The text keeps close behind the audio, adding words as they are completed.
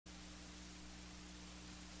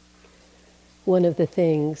One of the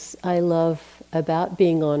things I love about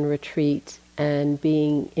being on retreat and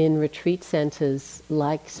being in retreat centers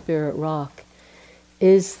like Spirit Rock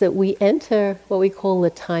is that we enter what we call the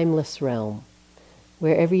timeless realm,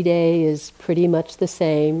 where every day is pretty much the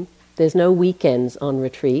same. There's no weekends on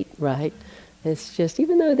retreat, right? It's just,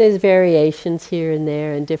 even though there's variations here and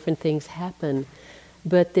there and different things happen,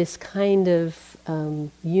 but this kind of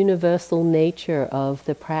universal nature of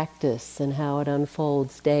the practice and how it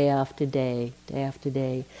unfolds day after day, day after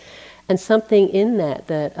day. And something in that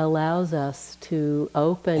that allows us to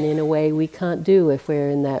open in a way we can't do if we're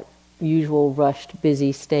in that usual rushed,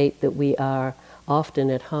 busy state that we are often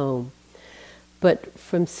at home. But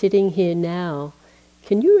from sitting here now,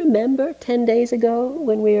 can you remember 10 days ago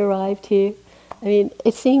when we arrived here? I mean,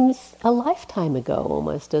 it seems a lifetime ago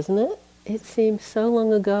almost, doesn't it? It seems so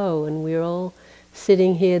long ago, and we were all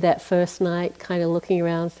sitting here that first night kind of looking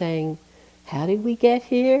around saying, how did we get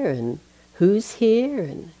here, and who's here,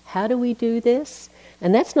 and how do we do this?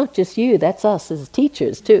 And that's not just you, that's us as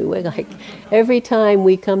teachers too. We're like, every time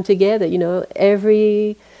we come together,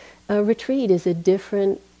 every retreat is a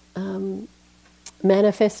different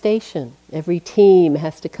manifestation. Every team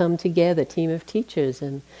has to come together, team of teachers,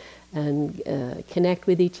 and connect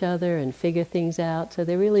with each other and figure things out. So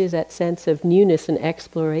there really is that sense of newness and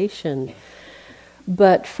exploration.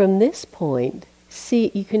 But from this point,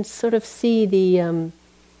 you can sort of see the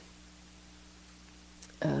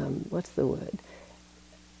what's the word?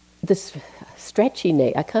 This stretchy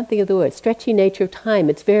nature. I can't think of the word. Stretchy nature of time.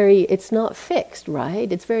 It's not fixed,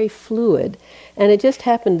 right? It's very fluid. And it just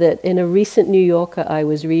happened that in a recent New Yorker I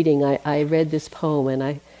was reading, I read this poem,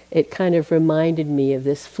 and it kind of reminded me of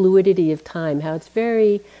this fluidity of time, how it's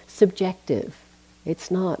very subjective.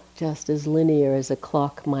 It's not just as linear as a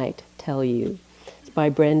clock might tell you. It's by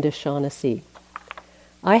Brenda Shaughnessy.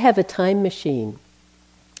 I have a time machine,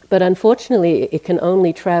 but unfortunately it can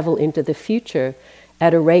only travel into the future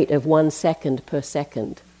at a rate of 1 second per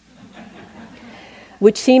second,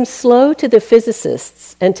 which seems slow to the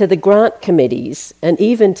physicists and to the grant committees and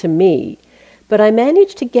even to me, but I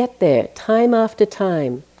manage to get there time after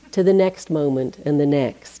time, to the next moment and the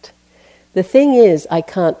next. The thing is, I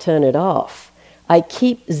can't turn it off. I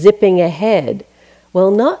keep zipping ahead.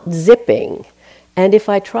 Well, not zipping. And if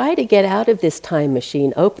I try to get out of this time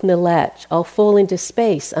machine, open the latch, I'll fall into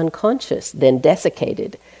space unconscious, then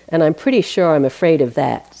desiccated. And I'm pretty sure I'm afraid of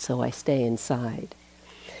that, so I stay inside.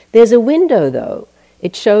 There's a window, though.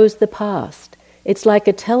 It shows the past. It's like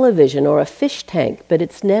a television or a fish tank, but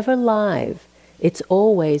it's never live. It's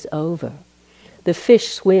always over. The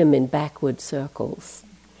fish swim in backward circles.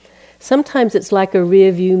 Sometimes it's like a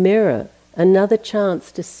rear-view mirror, another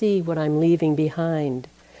chance to see what I'm leaving behind.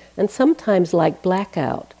 And sometimes like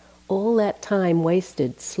blackout, all that time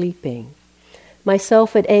wasted sleeping.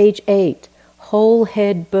 Myself at age 8, whole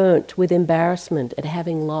head burnt with embarrassment at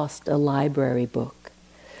having lost a library book.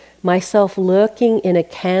 Myself lurking in a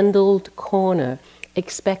candled corner,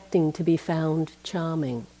 expecting to be found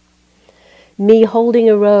charming. Me holding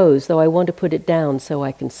a rose, though I want to put it down so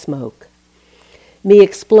I can smoke. Me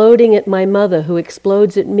exploding at my mother, who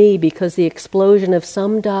explodes at me because the explosion of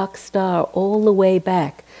some dark star all the way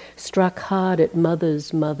back struck hard at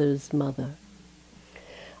mother's mother's mother.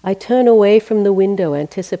 I turn away from the window,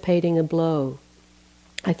 anticipating a blow.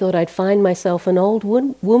 I thought I'd find myself an old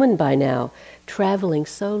woman by now, traveling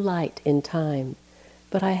so light in time.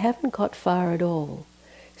 But I haven't got far at all.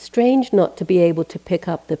 Strange not to be able to pick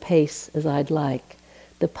up the pace as I'd like.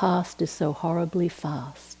 The past is so horribly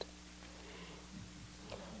fast.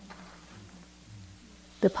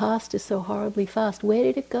 The past is so horribly fast. Where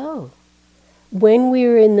did it go? When we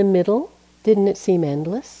were in the middle, didn't it seem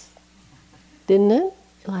endless? Didn't it?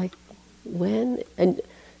 Like, when? And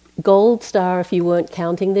gold star if you weren't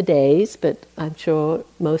counting the days, but I'm sure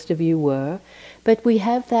most of you were. But we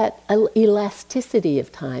have that elasticity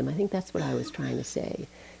of time. I think that's what I was trying to say.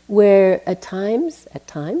 Where at times,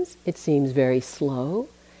 it seems very slow.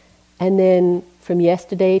 And then from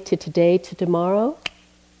yesterday to today to tomorrow,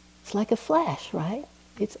 it's like a flash, right?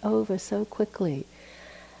 It's over so quickly.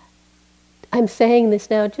 I'm saying this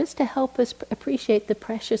now just to help us appreciate the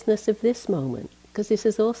preciousness of this moment, because this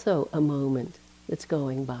is also a moment that's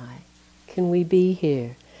going by. Can we be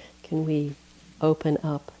here? Can we open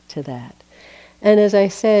up to that? And as I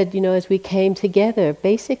said, as we came together,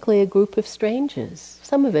 basically a group of strangers.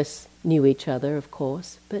 Some of us knew each other, of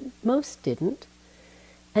course, but most didn't.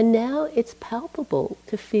 And now it's palpable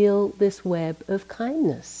to feel this web of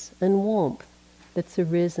kindness and warmth that's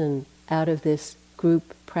arisen out of this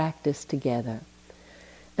group practice together.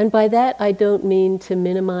 And by that I don't mean to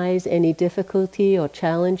minimize any difficulty or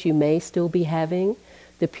challenge you may still be having,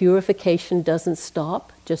 The purification doesn't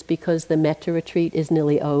stop just because the Metta retreat is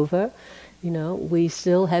nearly over. We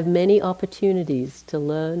still have many opportunities to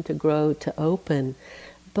learn, to grow, to open.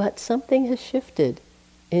 But something has shifted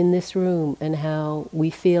in this room and how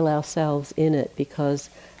we feel ourselves in it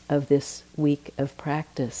because of this week of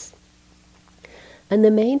practice. And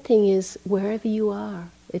the main thing is, wherever you are,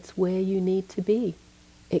 it's where you need to be.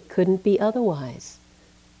 It couldn't be otherwise.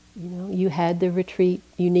 You had the retreat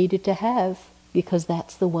you needed to have because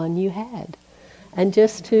that's the one you had. And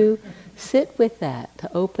just to sit with that, to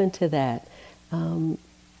open to that,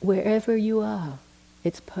 wherever you are,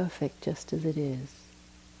 it's perfect just as it is.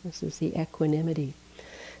 This is the equanimity.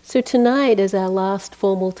 So tonight, as our last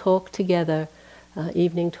formal talk together,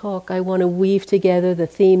 evening talk, I want to weave together the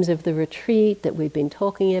themes of the retreat that we've been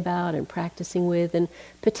talking about and practicing with, and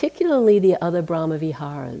particularly the other Brahma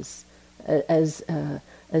Viharas,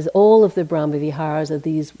 as all of the Brahma Viharas are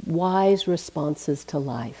these wise responses to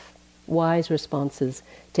life, wise responses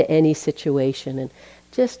to any situation, and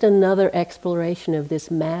just another exploration of this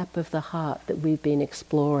map of the heart that we've been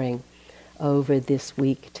exploring over this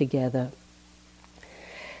week together.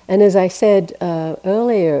 And as I said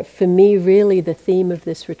earlier, for me really the theme of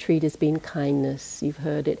this retreat has been kindness. You've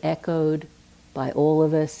heard it echoed by all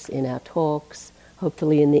of us in our talks,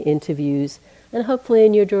 hopefully in the interviews, and hopefully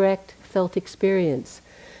in your direct felt experience.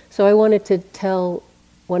 So I wanted to tell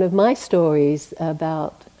one of my stories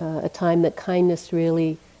about a time that kindness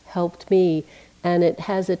really helped me, and it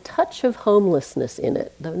has a touch of homelessness in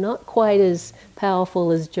it, though not quite as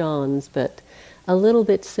powerful as John's, but a little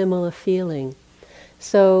bit similar feeling.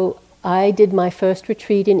 So I did my first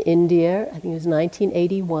retreat in India, I think it was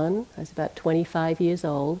 1981, I was about 25 years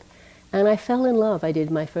old, and I fell in love. I did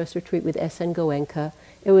my first retreat with S.N. Goenka.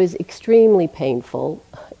 It was extremely painful,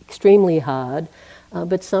 extremely hard,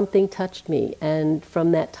 but something touched me, and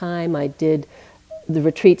from that time I did the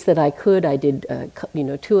retreats that I could. I did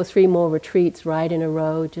 2 or 3 more retreats right in a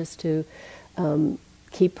row just to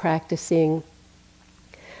keep practicing.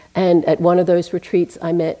 And at one of those retreats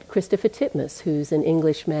I met Christopher Titmuss, who's an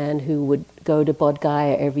Englishman who would go to Bodh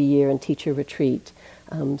Gaya every year and teach a retreat.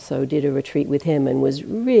 So did a retreat with him and was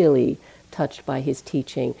really touched by his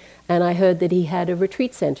teaching. And I heard that he had a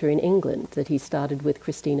retreat center in England that he started with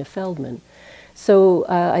Christina Feldman. So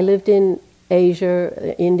I lived in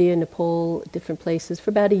Asia, India, Nepal, different places for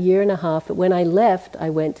about a year and a half. But when I left, I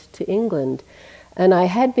went to England. And I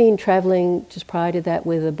had been traveling just prior to that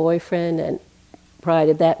with a boyfriend, and prior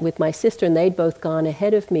to that with my sister, and they'd both gone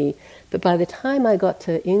ahead of me. But by the time I got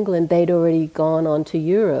to England, they'd already gone on to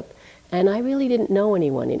Europe. And I really didn't know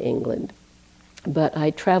anyone in England. But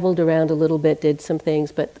I traveled around a little bit, did some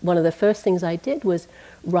things. But one of the first things I did was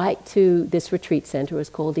write to this retreat center, it was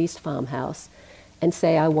called East Farmhouse, and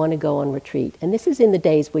say, I want to go on retreat. And this is in the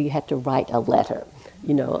days where you had to write a letter.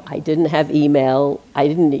 I didn't have email. I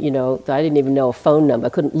didn't even know a phone number. I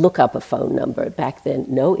couldn't look up a phone number back then.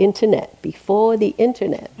 No internet, before the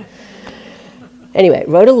internet. Anyway,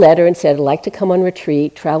 wrote a letter and said, I'd like to come on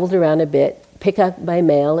retreat, traveled around a bit, pick up my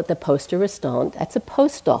mail at the Poste Restante. That's a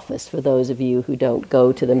post office for those of you who don't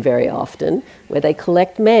go to them very often, where they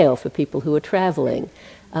collect mail for people who are traveling.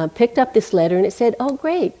 Picked up this letter and it said, oh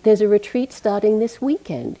great, there's a retreat starting this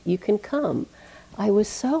weekend. You can come. I was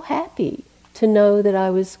so happy to know that I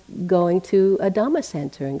was going to a Dhamma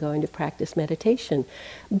center and going to practice meditation.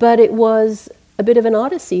 But it was a bit of an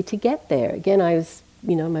odyssey to get there. Again, I was,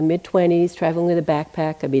 in my mid-20s, traveling with a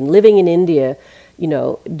backpack. I've been living in India,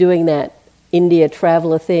 doing that India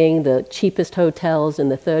traveler thing, the cheapest hotels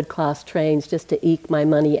and the third-class trains just to eke my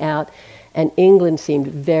money out. And England seemed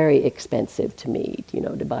very expensive to me,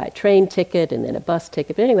 to buy a train ticket and then a bus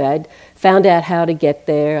ticket. But anyway, I'd found out how to get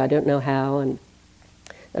there. I don't know how, and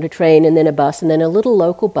got a train and then a bus and then a little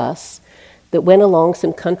local bus that went along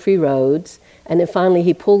some country roads. And then finally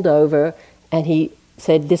he pulled over and he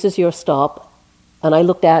said, this is your stop. And I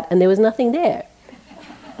looked out and there was nothing there.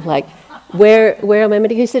 Like, where am I meant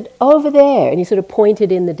to go? He said, over there. And he sort of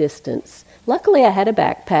pointed in the distance. Luckily I had a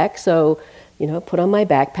backpack, so put on my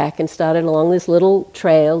backpack and started along this little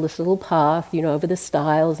trail, this little path, over the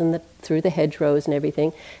stiles and through the hedgerows and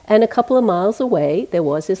everything. And a couple of miles away, there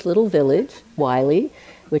was this little village, Wiley,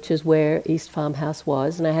 which is where East Farmhouse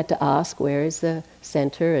was. And I had to ask, where is the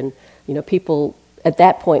center? And, people, at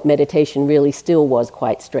that point, meditation really still was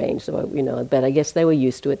quite strange. So, but I guess they were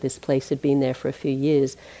used to it. This place had been there for a few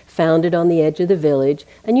years. Found it on the edge of the village.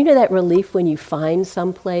 And that relief when you find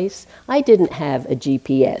some place? I didn't have a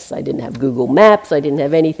GPS. I didn't have Google Maps. I didn't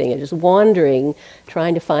have anything. I was just wandering,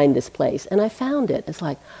 trying to find this place. And I found it. It's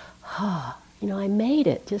like, I made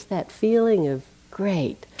it. Just that feeling of,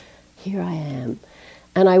 great, here I am.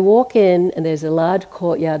 And I walk in, and there's a large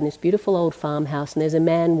courtyard in this beautiful old farmhouse, and there's a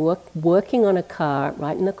man working on a car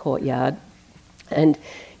right in the courtyard. And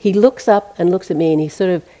he looks up and looks at me, and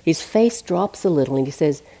his face drops a little, and he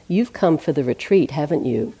says, "You've come for the retreat, haven't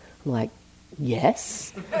you?" I'm like,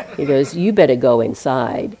 "Yes." He goes, "You better go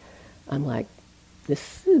inside." I'm like,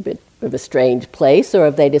 this is a bit of a strange place, or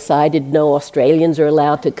have they decided no Australians are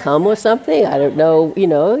allowed to come or something? I don't know,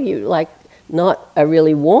 you like not a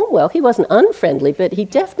really warm well. He wasn't unfriendly, but he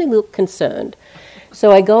definitely looked concerned.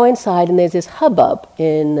 So I go inside, and there's this hubbub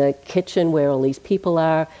in the kitchen where all these people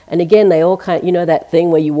are. And again, they all that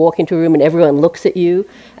thing where you walk into a room and everyone looks at you,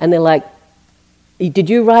 and they're like, "Did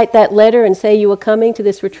you write that letter and say you were coming to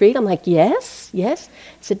this retreat?" I'm like, yes. I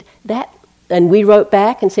said, "That," and we wrote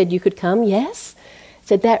back and said, "You could come?" "Yes." I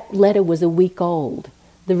said, "That letter was a week old.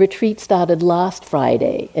 The retreat started last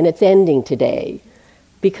Friday, and it's ending today."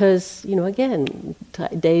 Because, again,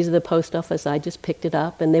 days of the post office, I just picked it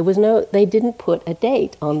up, and they didn't put a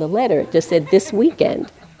date on the letter. It just said this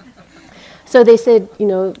weekend. So they said,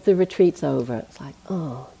 the retreat's over. It's like,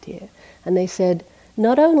 oh dear. And they said,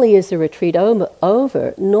 not only is the retreat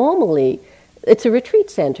over, normally it's a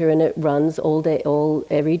retreat center and it runs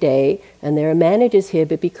every day, and there are managers here,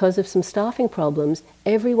 but because of some staffing problems,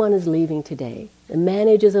 everyone is leaving today. The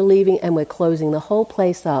managers are leaving, and we're closing the whole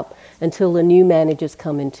place up until the new managers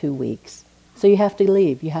come in 2 weeks. So you have to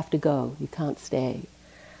leave, you have to go, you can't stay.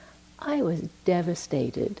 I was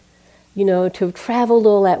devastated, to have traveled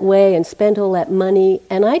all that way and spent all that money,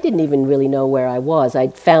 and I didn't even really know where I was.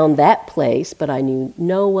 I'd found that place, but I knew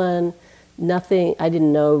no one, nothing. I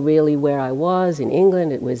didn't know really where I was in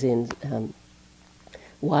England. It was in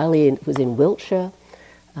Wiley, it was in Wiltshire.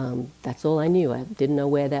 That's all I knew. I didn't know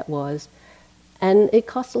where that was. And it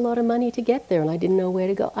cost a lot of money to get there, and I didn't know where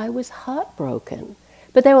to go. I was heartbroken.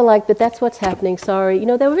 But they were like, "But that's what's happening, sorry."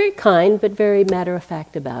 They were very kind, but very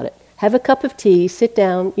matter-of-fact about it. Have a cup of tea, sit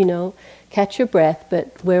down, catch your breath, but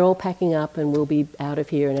we're all packing up and we'll be out of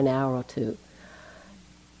here in an hour or two.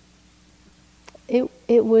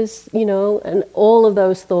 It was, and all of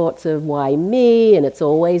those thoughts of why me, and it's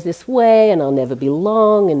always this way, and I'll never be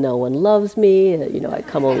long, and no one loves me, I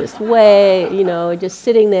come all this way, just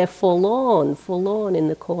sitting there forlorn in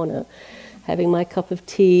the corner, having my cup of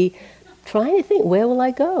tea, trying to think, where will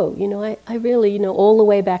I go? I really, all the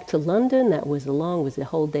way back to London, that was a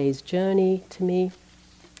whole day's journey to me.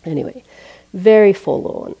 Anyway, very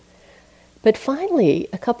forlorn. But finally,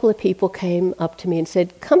 a couple of people came up to me and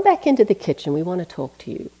said, "Come back into the kitchen, we want to talk to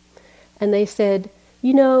you." And they said,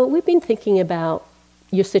 "We've been thinking about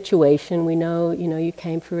your situation. We know, you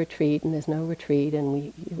came for a retreat and there's no retreat, and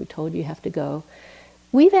we told you have to go.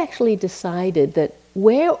 We've actually decided that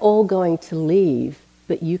we're all going to leave,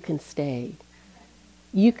 but you can stay.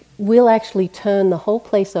 We'll actually turn the whole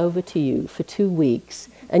place over to you for 2 weeks,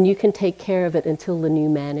 and you can take care of it until the new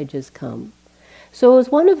managers come." So it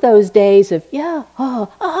was one of those days of,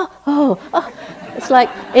 It's like,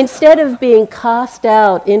 instead of being cast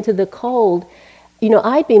out into the cold,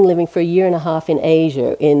 I'd been living for a year and a half in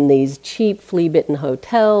Asia in these cheap flea-bitten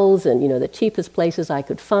hotels and, the cheapest places I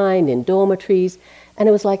could find in dormitories. And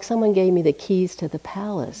it was like someone gave me the keys to the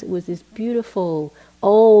palace. It was this beautiful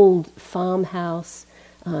old farmhouse,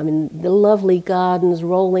 and the lovely gardens,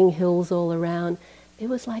 rolling hills all around. It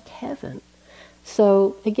was like heaven.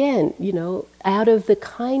 So again, out of the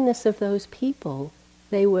kindness of those people,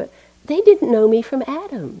 they didn't know me from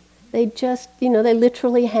Adam. They just, they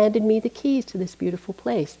literally handed me the keys to this beautiful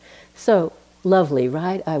place. So lovely,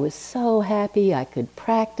 right? I was so happy. I could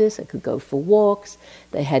practice. I could go for walks.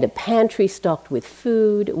 They had a pantry stocked with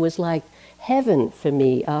food. It was like heaven for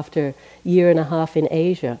me after a year and a half in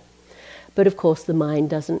Asia. But of course, the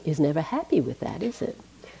mind is never happy with that, is it?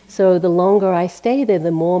 So the longer I stay there,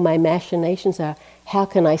 the more my machinations are, how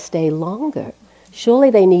can I stay longer? Surely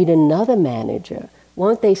they need another manager.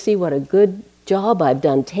 Won't they see what a good job I've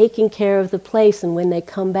done taking care of the place, and when they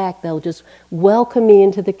come back, they'll just welcome me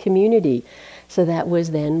into the community. So that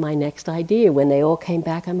was then my next idea. When they all came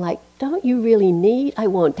back, I'm like, don't you really need? I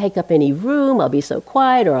won't take up any room. I'll be so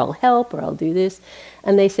quiet, or I'll help, or I'll do this.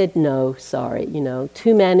 And they said, no, sorry,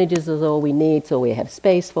 2 managers is all we need, so we have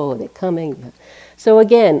space for, they're coming. So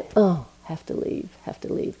again, have to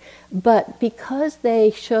leave. But because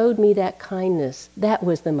they showed me that kindness, that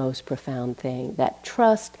was the most profound thing. That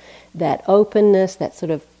trust, that openness, that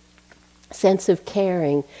sort of sense of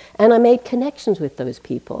caring. And I made connections with those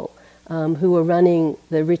people who were running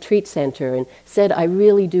the retreat center and said, I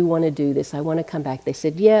really do want to do this. I want to come back. They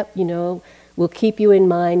said, yep, we'll keep you in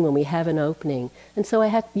mind when we have an opening. And so I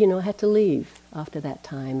had to leave. after that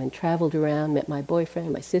time and traveled around, met my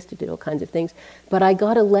boyfriend, my sister, did all kinds of things. But I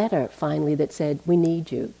got a letter finally that said, we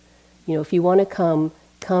need you. You know, if you want to come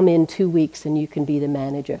in 2 weeks and you can be the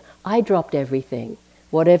manager. I dropped everything.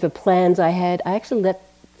 Whatever plans I had, I actually let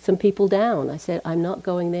some people down. I said, I'm not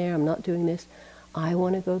going there, I'm not doing this. I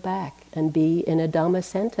want to go back and be in a Dhamma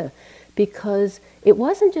center. Because it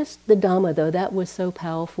wasn't just the Dhamma, though that was so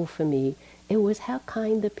powerful for me. It was how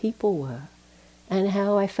kind the people were and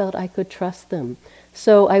how I felt I could trust them.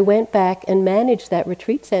 So I went back and managed that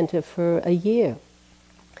retreat center for a year.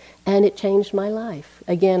 And it changed my life.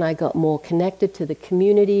 Again, I got more connected to the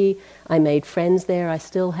community. I made friends there. I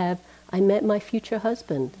still have. I met my future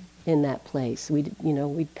husband in that place. We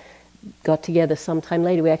got together sometime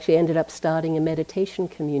later. We actually ended up starting a meditation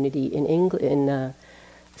community in England, in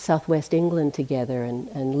southwest England together,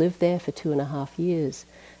 and lived there for 2.5 years.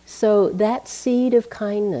 So that seed of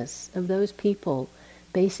kindness of those people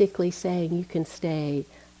basically saying you can stay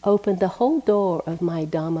opened the whole door of my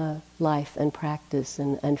Dhamma life and practice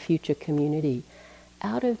and future community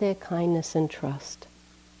out of their kindness and trust.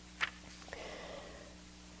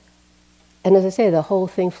 And as I say, the whole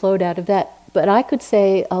thing flowed out of that. But I could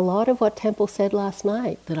say a lot of what Temple said last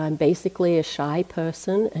night, that I'm basically a shy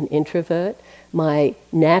person, an introvert. My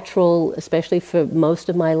natural, especially for most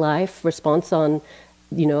of my life, response on,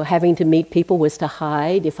 having to meet people was to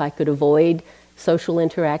hide. If I could avoid social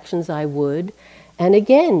interactions, I would. And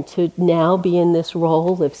again, to now be in this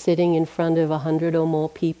role of sitting in front of 100 or more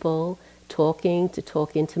people, to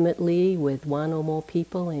talk intimately with one or more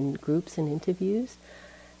people in groups and interviews.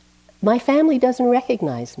 My family doesn't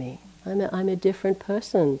recognize me. I'm a different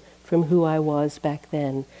person from who I was back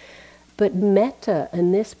then. But metta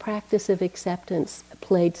and this practice of acceptance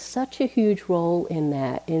played such a huge role in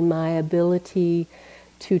that, in my ability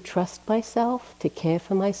to trust myself, to care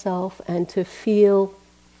for myself, and to feel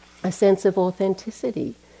a sense of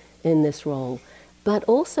authenticity in this role. But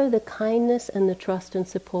also the kindness and the trust and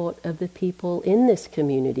support of the people in this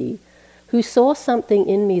community who saw something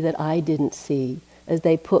in me that I didn't see. As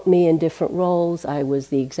they put me in different roles, I was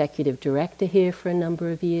the executive director here for a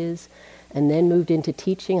number of years, and then moved into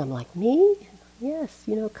teaching. I'm like, me? Yes,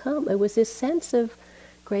 come. It was this sense of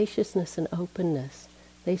graciousness and openness.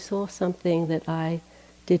 They saw something that I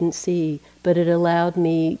didn't see, but it allowed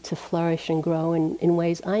me to flourish and grow in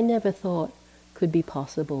ways I never thought could be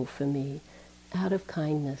possible for me, out of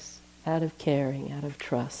kindness, out of caring, out of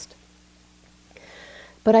trust.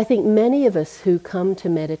 But I think many of us who come to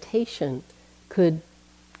meditation could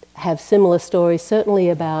have similar stories, certainly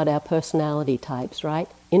about our personality types, right?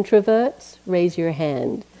 Introverts, raise your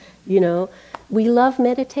hand. We love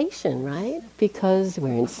meditation, right? Because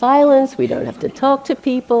we're in silence, we don't have to talk to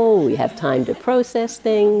people, we have time to process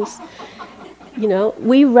things.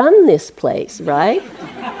 We run this place, right?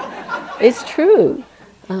 It's true.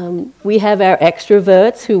 We have our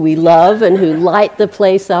extroverts who we love and who light the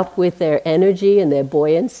place up with their energy and their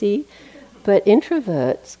buoyancy. But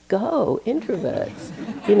introverts,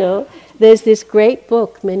 There's this great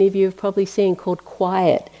book many of you have probably seen called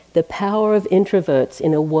Quiet, The Power of Introverts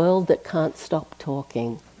in a World That Can't Stop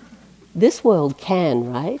Talking. This world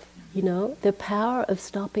can, right? The power of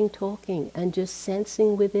stopping talking and just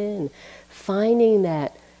sensing within, finding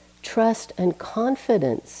that trust and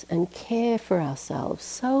confidence and care for ourselves,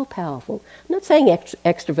 so powerful. I'm not saying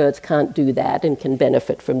extroverts can't do that and can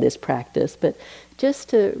benefit from this practice, but just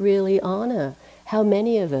to really honor how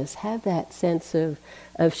many of us have that sense of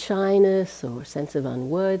shyness or sense of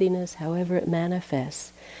unworthiness, however it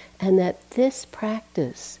manifests, and that this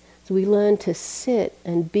practice, so we learn to sit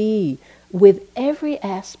and be with every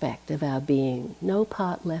aspect of our being, no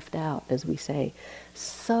part left out, as we say,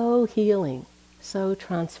 so healing, so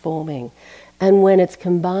transforming. And when it's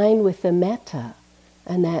combined with the metta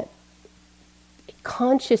and that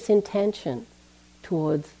conscious intention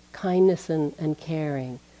towards kindness and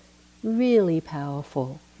caring, really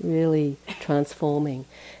powerful, really transforming.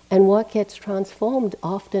 And what gets transformed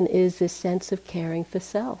often is this sense of caring for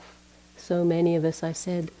self. So many of us, I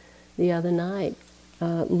said the other night,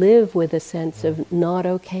 live with a sense of not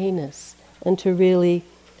okayness, and to really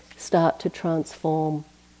start to transform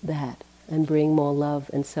that and bring more love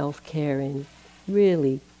and self-care in,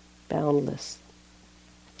 really boundless.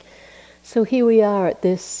 So here we are at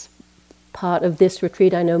this part of this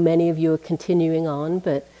retreat. I know many of you are continuing on,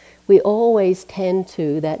 but we always tend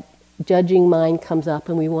to, that judging mind comes up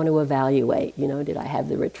and we want to evaluate, did I have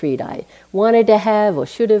the retreat I wanted to have or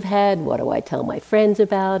should have had? What do I tell my friends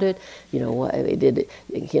about it?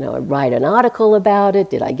 Write an article about it?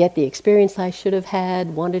 Did I get the experience I should have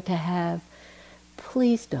had, wanted to have?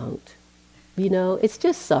 Please don't. it's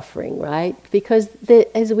just suffering, right? Because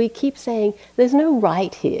as we keep saying, there's no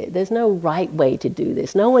right here. There's no right way to do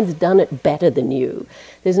this. No one's done it better than you.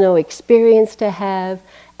 There's no experience to have.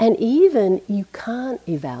 And even you can't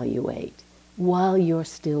evaluate while you're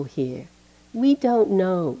still here. We don't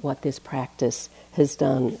know what this practice has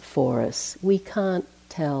done for us. We can't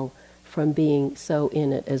tell from being so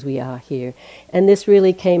in it as we are here. And this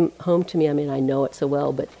really came home to me. I mean, I know it so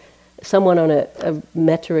well, but someone on a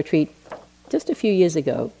Metta retreat just a few years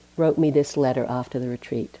ago wrote me this letter after the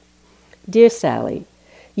retreat. Dear Sally,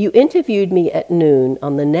 you interviewed me at noon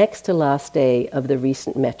on the next to last day of the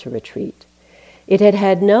recent Metta retreat. It had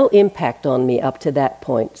had no impact on me up to that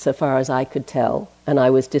point, so far as I could tell, and I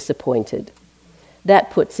was disappointed.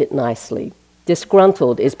 That puts it nicely.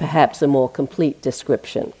 Disgruntled is perhaps a more complete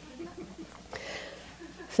description.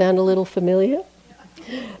 Sound a little familiar?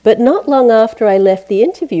 But not long after I left the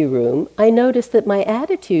interview room, I noticed that my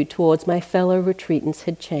attitude towards my fellow retreatants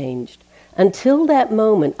had changed. Until that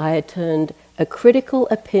moment, I had formed a critical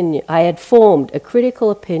opinion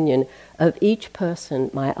of each person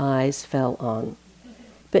my eyes fell on.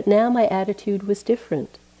 But now my attitude was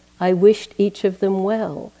different. I wished each of them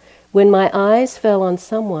well. When my eyes fell on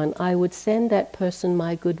someone, I would send that person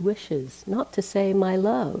my good wishes, not to say my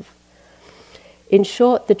love. In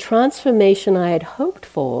short, the transformation I had hoped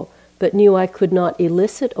for, but knew I could not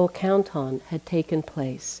elicit or count on, had taken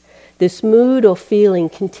place. This mood or feeling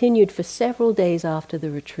continued for several days after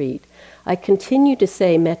the retreat. I continued to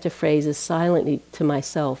say metta phrases silently to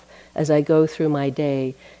myself as I go through my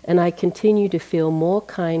day, and I continue to feel more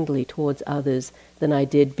kindly towards others than I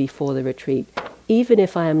did before the retreat, even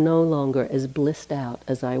if I am no longer as blissed out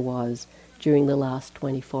as I was during the last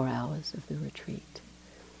 24 hours of the retreat.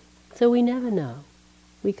 So we never know.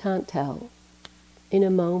 We can't tell. In a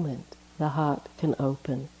moment, the heart can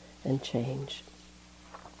open and change.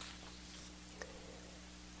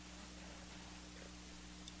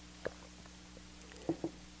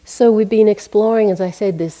 So we've been exploring, as I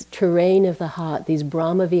said, this terrain of the heart, these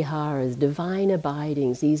Brahma Viharas, divine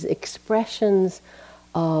abidings, these expressions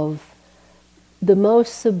of the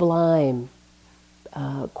most sublime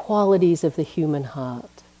qualities of the human heart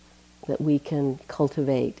that we can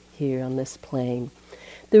cultivate here on this plane.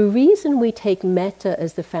 The reason we take metta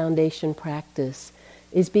as the foundation practice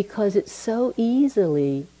is because it so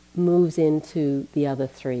easily moves into the other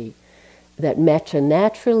three. That metta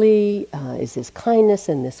naturally is this kindness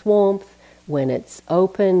and this warmth when it's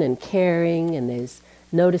open and caring and there's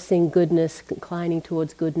noticing goodness, inclining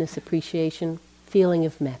towards goodness, appreciation, feeling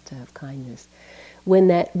of metta, of kindness. When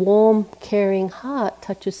that warm, caring heart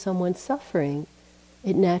touches someone's suffering,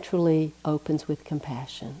 it naturally opens with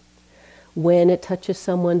compassion. When it touches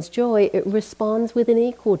someone's joy, it responds with an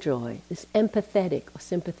equal joy, this empathetic or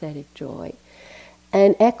sympathetic joy.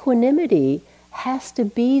 And equanimity has to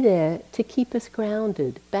be there to keep us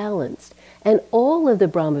grounded, balanced. And all of the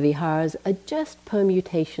Brahma Viharas are just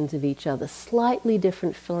permutations of each other, slightly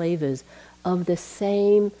different flavors of the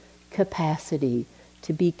same capacity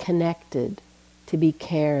to be connected, to be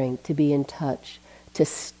caring, to be in touch, to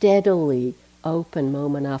steadily open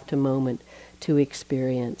moment after moment to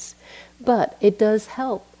experience. But it does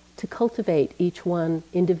help to cultivate each one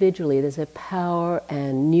individually. There's a power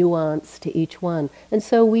and nuance to each one. And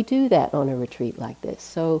so we do that on a retreat like this.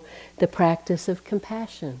 So the practice of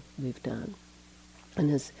compassion we've done.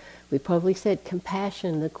 And as we probably said,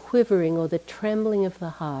 compassion, the quivering or the trembling of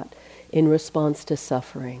the heart in response to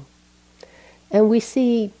suffering. And we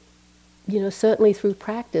see, certainly through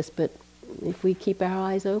practice, but if we keep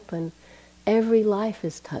our eyes open, every life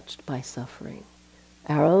is touched by suffering.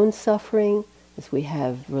 Our own suffering, as we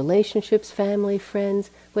have relationships, family, friends,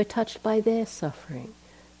 we're touched by their suffering.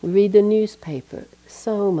 We read the newspaper,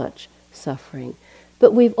 so much suffering.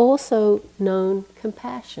 But we've also known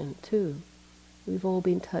compassion too. We've all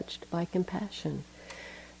been touched by compassion.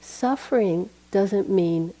 Suffering doesn't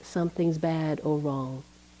mean something's bad or wrong.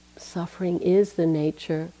 Suffering is the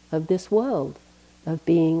nature of this world, of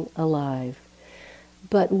being alive.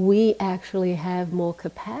 But we actually have more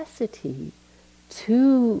capacity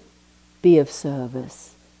to be of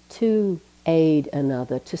service, to aid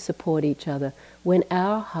another, to support each other, when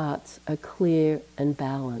our hearts are clear and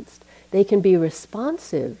balanced. They can be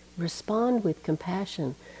responsive, respond with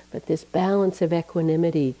compassion, but this balance of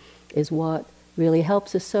equanimity is what really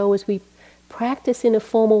helps us. So as we practice in a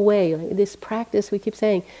formal way, like this practice, we keep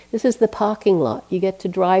saying, this is the parking lot. You get to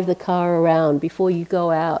drive the car around before you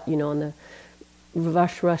go out, on the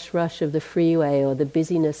rush of the freeway or the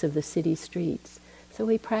busyness of the city streets. So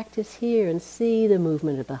we practice here and see the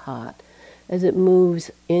movement of the heart as it moves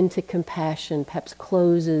into compassion, perhaps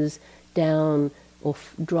closes down or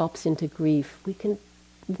drops into grief, we can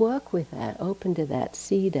work with that, open to that,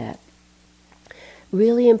 see that.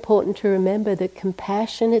 Really important to remember that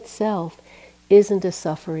compassion itself isn't a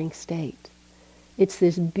suffering state. It's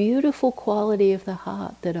this beautiful quality of the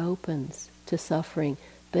heart that opens to suffering,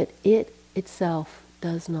 but it itself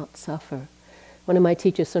does not suffer. One of my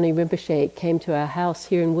teachers, Sonny Rinpoche, came to our house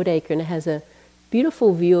here in Woodacre, and it has a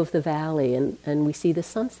beautiful view of the valley, and we see the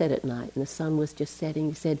sunset at night, and the sun was just setting.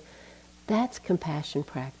 He said, that's compassion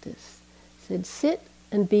practice. He said, sit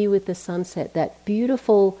and be with the sunset, that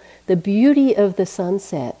beautiful, the beauty of the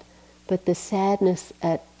sunset, but the sadness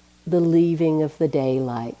at the leaving of the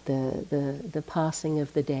daylight, the passing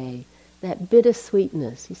of the day, that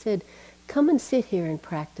bittersweetness. He said, come and sit here and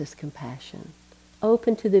practice compassion.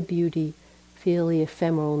 Open to the beauty, feel the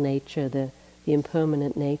ephemeral nature, the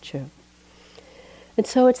impermanent nature. And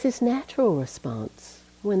so it's this natural response.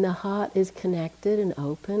 When the heart is connected and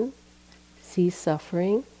open, sees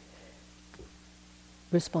suffering,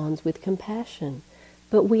 responds with compassion.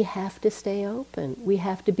 But we have to stay open. We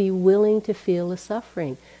have to be willing to feel the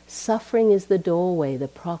suffering. Suffering is the doorway, the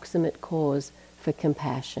proximate cause for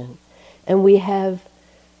compassion. And we have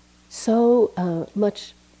so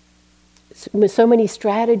many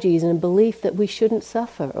strategies and belief that we shouldn't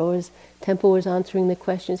suffer. Or as Temple was answering the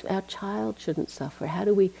questions, our child shouldn't suffer.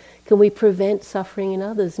 Can we prevent suffering in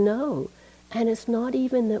others? No. And it's not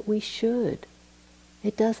even that we should.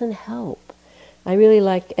 It doesn't help. I really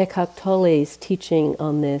like Eckhart Tolle's teaching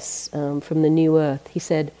on this from the New Earth. He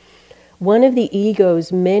said, one of the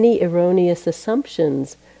ego's many erroneous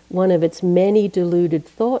assumptions, one of its many deluded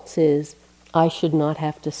thoughts is, I should not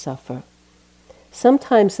have to suffer.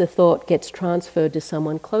 Sometimes the thought gets transferred to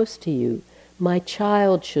someone close to you. My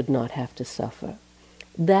child should not have to suffer.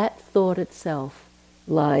 That thought itself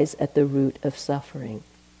lies at the root of suffering.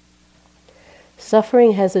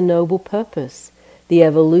 Suffering has a noble purpose, the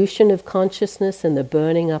evolution of consciousness and the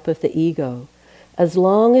burning up of the ego. As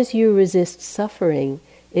long as you resist suffering,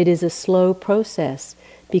 it is a slow process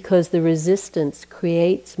because the resistance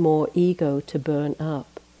creates more ego to burn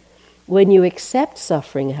up. When you accept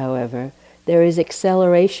suffering, however, there is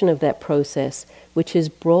acceleration of that process, which is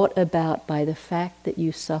brought about by the fact that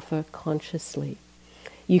you suffer consciously.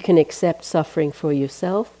 You can accept suffering for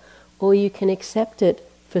yourself, or you can accept it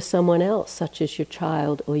for someone else, such as your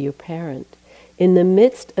child or your parent. In the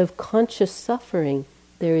midst of conscious suffering,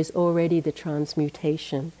 there is already the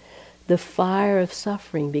transmutation. The fire of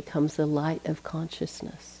suffering becomes the light of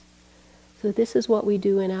consciousness. So this is what we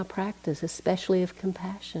do in our practice, especially of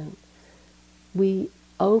compassion. We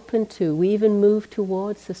even move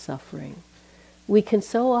towards the suffering. We can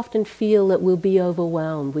so often feel that we'll be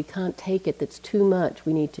overwhelmed. We can't take it, that's too much.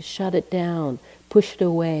 We need to shut it down, push it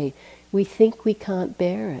away. We think we can't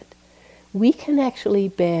bear it. We can actually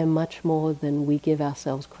bear much more than we give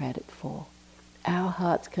ourselves credit for. Our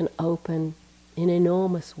hearts can open in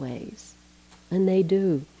enormous ways, and they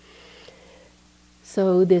do.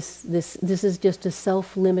 So this is just a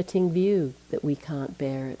self-limiting view that we can't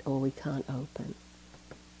bear it or we can't open.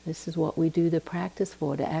 This is what we do the practice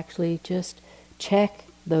for, to actually just check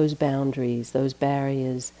those boundaries, those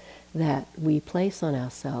barriers that we place on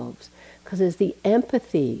ourselves. Because there's the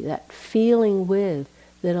empathy, that feeling with,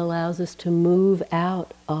 that allows us to move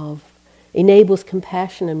out of, enables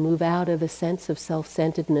compassion and move out of a sense of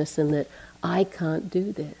self-centeredness and that I can't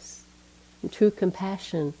do this. In true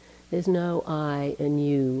compassion, there's no I and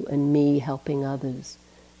you and me helping others.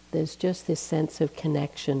 There's just this sense of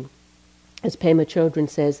connection. As Pema Chodron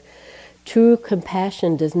says, true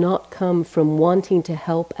compassion does not come from wanting to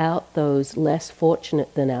help out those less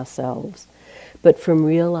fortunate than ourselves, but from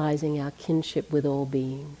realizing our kinship with all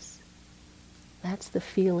beings. That's the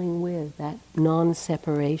feeling with, that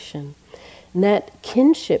non-separation. And that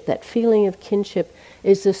kinship, that feeling of kinship,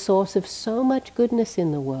 is the source of so much goodness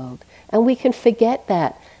in the world. And we can forget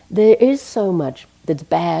that. There is so much that's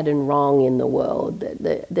bad and wrong in the world,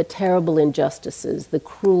 the terrible injustices, the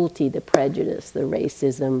cruelty, the prejudice, the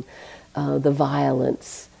racism, the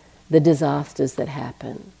violence, the disasters that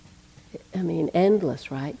happen. I mean, endless,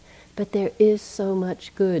 right? But there is so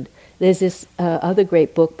much good. There's this other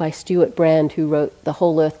great book by Stuart Brand, who wrote the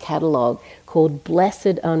Whole Earth Catalog, called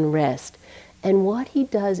Blessed Unrest. And what he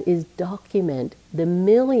does is document the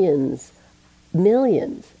millions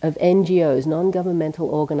of NGOs, non-governmental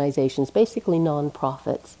organizations, basically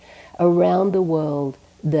non-profits, around the world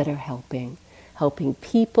that are helping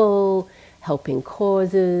people, helping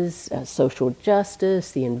causes, social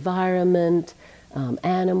justice, the environment,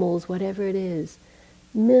 animals, whatever it is.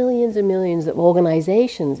 Millions and millions of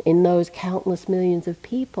organizations in those countless millions of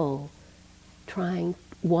people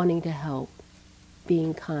wanting to help,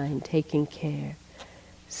 being kind, taking care.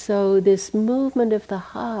 So this movement of the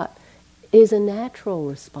heart is a natural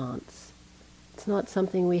response. It's not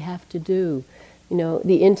something we have to do.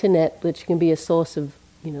 The internet, which can be a source of,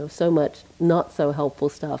 so much not so helpful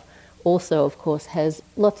stuff, also, of course, has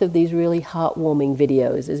lots of these really heartwarming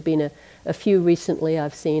videos. There's been a few recently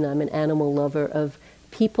I've seen. I'm an animal lover, of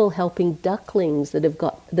people helping ducklings that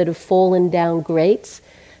have fallen down grates.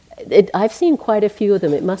 I've seen quite a few of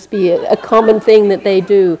them. It must be a common thing that they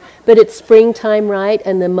do. But it's springtime, right?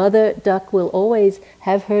 And the mother duck will always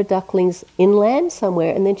have her ducklings inland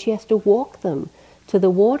somewhere, and then she has to walk them to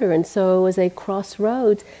the water. And so as they cross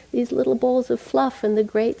roads, these little balls of fluff, and the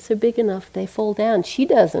grates are big enough, they fall down. She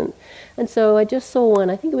doesn't. And so I just saw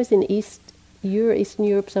one, I think it was in Eastern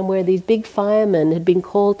Europe somewhere. These big firemen had been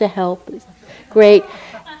called to help. Great.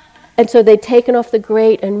 And so they'd taken off the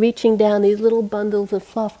grate and reaching down these little bundles of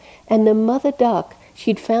fluff. And the mother duck,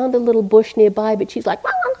 she'd found a little bush nearby, but she's like,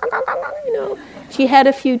 She had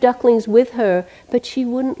a few ducklings with her, but she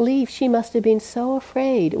wouldn't leave. She must have been so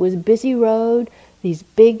afraid. It was a busy road, these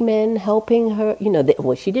big men helping her.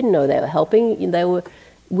 She didn't know they were helping. They were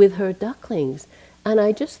with her ducklings. And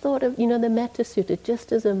I just thought of, the Metta Sutta,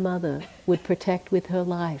 just as a mother would protect with her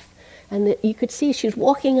life. And that you could see she's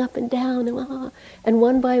walking up and down, and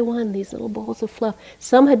one by one, these little balls of fluff.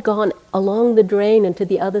 Some had gone along the drain and to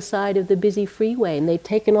the other side of the busy freeway, and they'd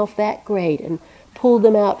taken off that grate and pulled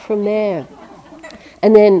them out from there.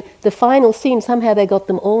 And then the final scene, somehow they got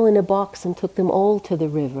them all in a box and took them all to the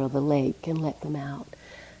river or the lake and let them out.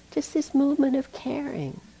 Just this movement of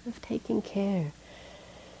caring, of taking care.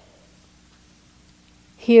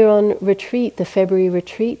 Here on retreat, the February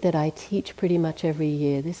retreat that I teach pretty much every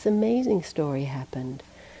year, this amazing story happened.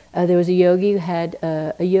 There was a yogi who had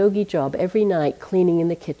a yogi job every night cleaning in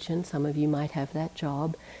the kitchen. Some of you might have that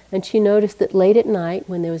job. And she noticed that late at night,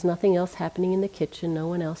 when there was nothing else happening in the kitchen, no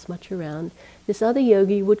one else much around, this other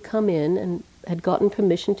yogi would come in, and had gotten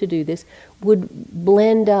permission to do this, would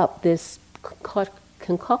blend up this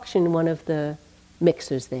concoction in one of the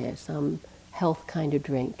mixers there, some health kind of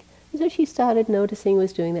drink. And so she started noticing,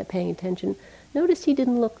 was doing that, paying attention, noticed he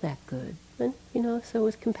didn't look that good. And, so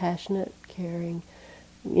was compassionate, caring,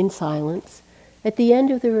 in silence. At the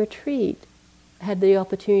end of the retreat, had the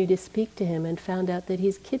opportunity to speak to him and found out that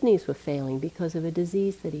his kidneys were failing because of a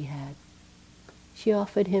disease that he had. She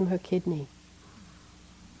offered him her kidney.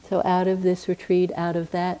 So out of this retreat, out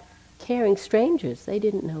of that, caring strangers, they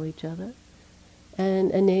didn't know each other,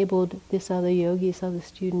 and enabled this other yogi, this other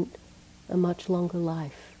student, a much longer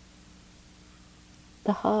life.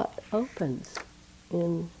 The heart opens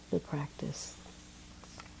in the practice.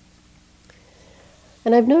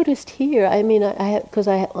 And I've noticed here, because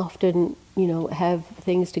I often, have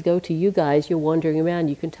things to go to you guys, you're wandering around,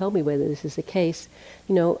 you can tell me whether this is the case.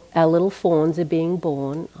 Our little fawns are being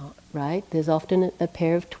born, right? There's often a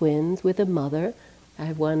pair of twins with a mother.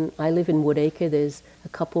 I live in Woodacre, there's a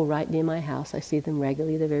couple right near my house. I see them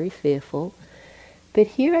regularly, they're very fearful. But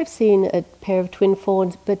here I've seen a pair of twin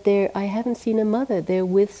fawns, but I haven't seen a mother. They're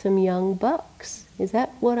with some young bucks. Is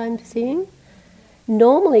that what I'm seeing?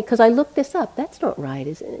 Normally, because I looked this up, that's not right,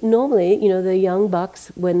 is it? Normally, the young bucks,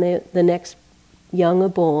 when the next young are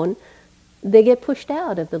born, they get pushed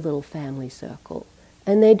out of the little family circle,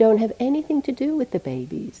 and they don't have anything to do with the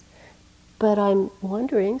babies. But I'm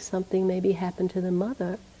wondering, something maybe happened to the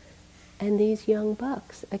mother, and these young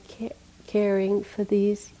bucks are caring for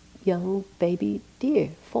these young baby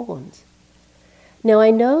deer, fawns. Now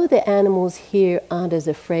I know the animals here aren't as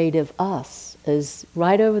afraid of us as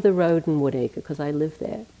right over the road in Woodacre, because I live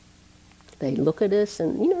there. They look at us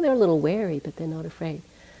and, they're a little wary, but they're not afraid.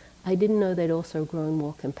 I didn't know they'd also grown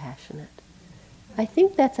more compassionate. I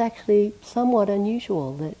think that's actually somewhat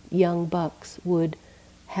unusual, that young bucks would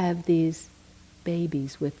have these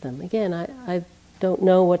babies with them. Again, I don't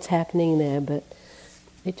know what's happening there, but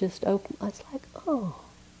it just opened. It's like, oh,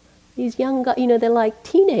 these young guys, they're like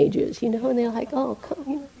teenagers, and they're like, oh,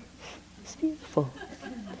 come, it's beautiful.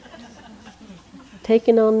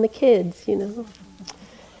 Taking on the kids,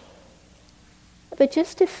 But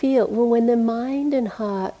just to feel, when the mind and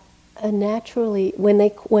heart are naturally, when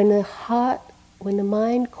the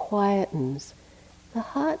mind quietens, the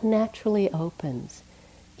heart naturally opens.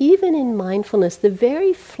 Even in mindfulness, the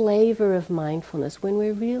very flavor of mindfulness, when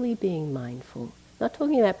we're really being mindful, not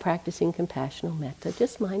talking about practicing compassion or metta,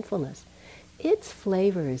 just mindfulness. Its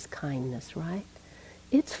flavor is kindness, right?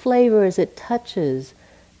 Its flavor as it touches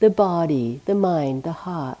the body, the mind, the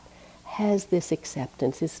heart, has this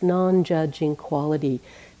acceptance, this non-judging quality,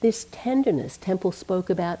 this tenderness. Temple spoke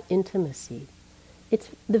about intimacy. It's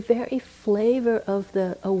the very flavor of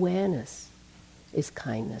the awareness is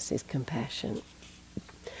kindness, is compassion.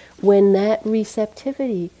 when that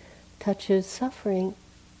receptivity touches suffering,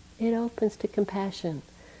 it opens to compassion.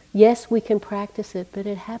 Yes, we can practice it, but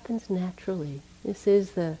it happens naturally. This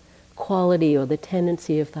is the quality or the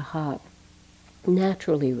tendency of the heart.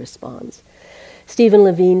 Naturally responds. Stephen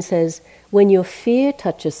Levine says, when your fear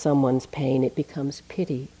touches someone's pain, it becomes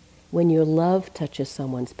pity. When your love touches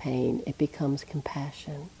someone's pain, it becomes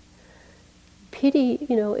compassion. Pity,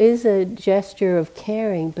 is a gesture of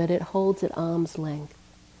caring, but it holds at arm's length.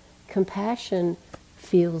 Compassion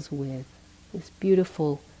feels with. This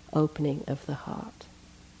beautiful opening of the heart.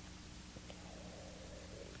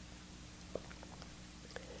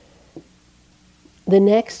 The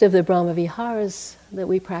next of the Brahma Viharas that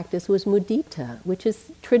we practiced was mudita, which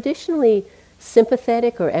is traditionally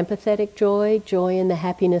sympathetic or empathetic joy, joy in the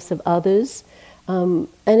happiness of others. And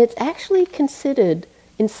it's actually considered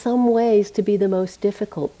in some ways to be the most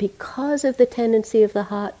difficult because of the tendency of the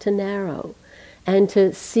heart to narrow and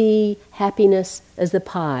to see happiness as the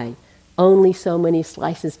pie. Only so many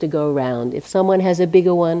slices to go around. If someone has a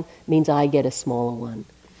bigger one, it means I get a smaller one.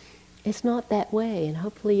 It's not that way, and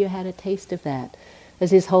hopefully you had a taste of that. As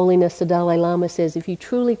His Holiness the Dalai Lama says, if you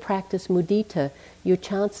truly practice mudita, your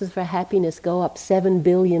chances for happiness go up 7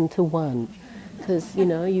 billion to 1. Because,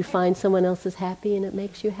 you find someone else is happy and it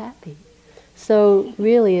makes you happy. So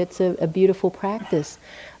really it's a beautiful practice.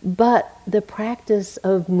 But the practice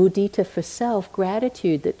of mudita for self,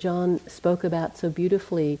 gratitude that John spoke about so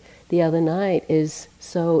beautifully the other night, is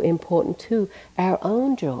so important too. Our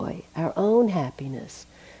own joy, our own happiness.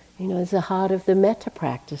 It's the heart of the metta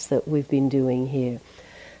practice that we've been doing here.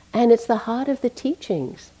 And it's the heart of the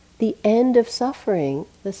teachings. The end of suffering,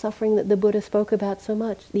 the suffering that the Buddha spoke about so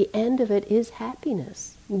much, the end of it is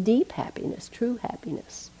happiness, deep happiness, true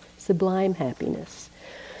happiness, sublime happiness.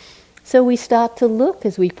 So we start to look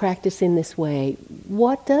as we practice in this way,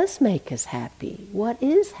 what does make us happy? What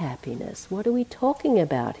is happiness? What are we talking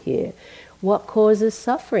about here? What causes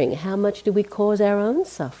suffering? How much do we cause our own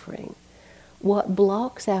suffering? What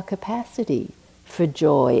blocks our capacity for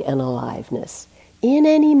joy and aliveness? In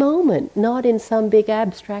any moment, not in some big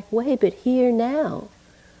abstract way, but here now,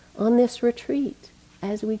 on this retreat,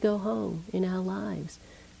 as we go home in our lives.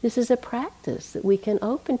 This is a practice that we can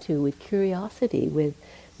open to with curiosity, with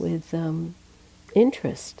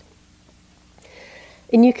interest.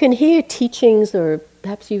 And you can hear teachings, or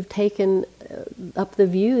perhaps you've taken up the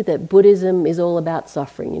view that Buddhism is all about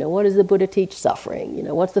suffering. What does the Buddha teach? Suffering.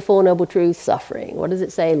 What's the Four Noble Truths? Suffering. What does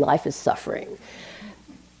it say? Life is suffering.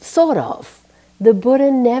 Sort of. The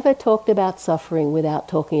Buddha never talked about suffering without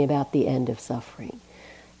talking about the end of suffering.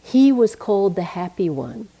 He was called the happy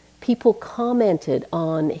one. People commented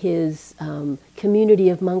on his community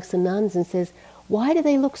of monks and nuns and says, why do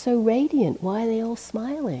they look so radiant? Why are they all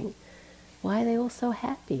smiling? Why are they all so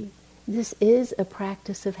happy? This is a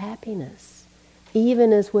practice of happiness,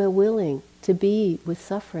 even as we're willing to be with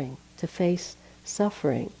suffering, to face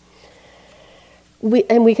suffering.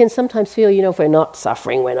 We can sometimes feel, if we're not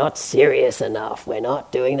suffering, we're not serious enough, we're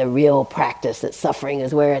not doing the real practice, that suffering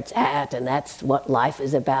is where it's at, and that's what life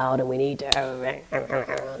is about, and we need to,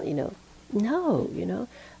 No,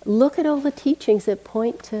 look at all the teachings that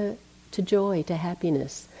point to joy, to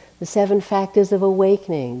happiness. The 7 factors of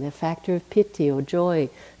awakening, the factor of piti or joy.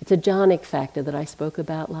 It's a jhanic factor that I spoke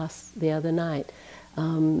about the other night.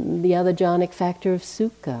 The other jhanic factor of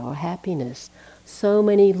sukha or happiness. So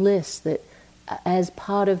many lists that as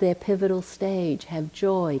part of their pivotal stage have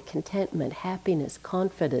joy, contentment, happiness,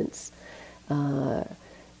 confidence,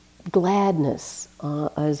 gladness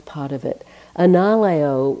as part of it.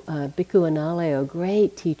 Analayo, Bhikkhu Analayo,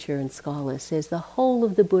 great teacher and scholar, says the whole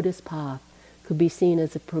of the Buddhist path could be seen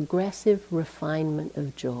as a progressive refinement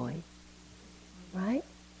of joy. Right?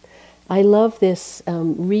 I love this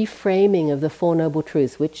reframing of the Four Noble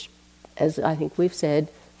Truths, which, as I think we've said,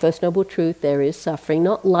 First Noble Truth, there is suffering.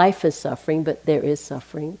 Not life is suffering, but there is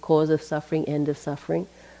suffering. Cause of suffering, end of suffering,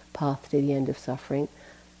 path to the end of suffering.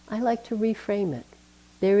 I like to reframe it.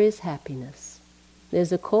 There is happiness.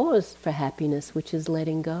 There's a cause for happiness, which is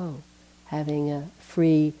letting go, having a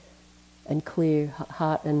free and clear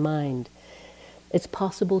heart and mind. It's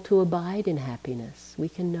possible to abide in happiness. We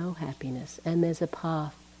can know happiness. And there's a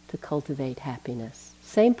path to cultivate happiness.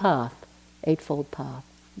 Same path, Eightfold Path,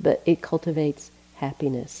 but it cultivates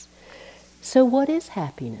happiness. So what is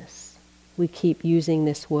happiness? We keep using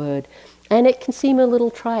this word. And it can seem a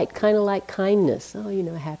little trite, kind of like kindness. Oh,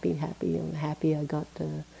 happy, I'm happy I got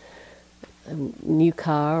a new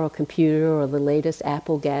car or computer or the latest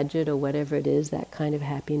Apple gadget or whatever it is, that kind of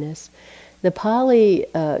happiness. The Pali,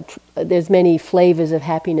 there's many flavors of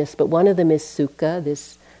happiness, but one of them is sukha,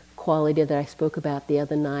 this quality that I spoke about the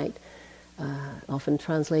other night. often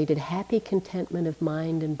translated happy contentment of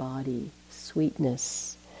mind and body,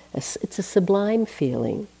 sweetness. It's a sublime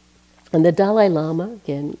feeling. And the Dalai Lama,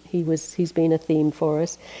 again, he's been a theme for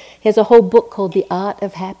us. He has a whole book called The Art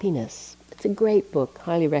of Happiness. It's a great book,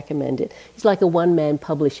 highly recommend it. He's like a one-man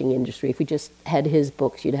publishing industry. If we just had his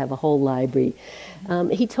books, you'd have a whole library.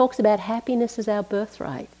 He talks about happiness as our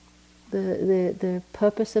birthright. The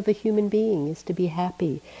purpose of a human being is to be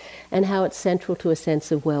happy, and how it's central to a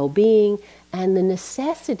sense of well-being and the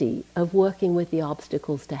necessity of working with the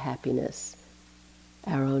obstacles to happiness,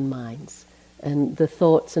 our own minds, and the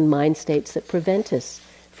thoughts and mind states that prevent us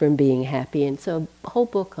from being happy. And so a whole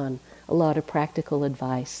book on a lot of practical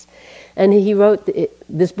advice. And he wrote,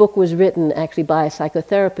 this book was written actually by a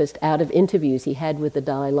psychotherapist out of interviews he had with the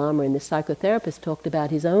Dalai Lama, and the psychotherapist talked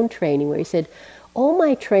about his own training, where he said, all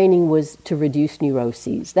my training was to reduce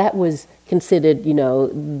neuroses. That was considered,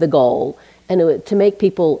 the goal, and to make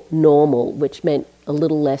people normal, which meant a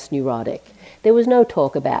little less neurotic. There was no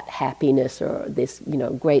talk about happiness or this,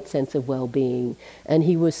 great sense of well-being. And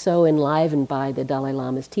he was so enlivened by the Dalai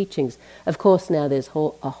Lama's teachings. Of course, now there's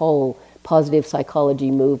a whole positive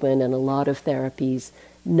psychology movement and a lot of therapies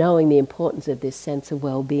knowing the importance of this sense of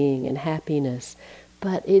well-being and happiness.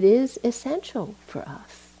 But it is essential for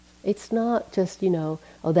us. It's not just, oh,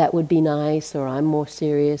 that would be nice, or I'm more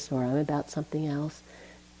serious, or I'm about something else.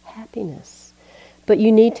 Happiness. But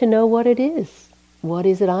you need to know what it is. What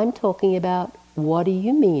is it I'm talking about? What are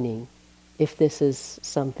you meaning if this is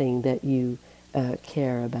something that you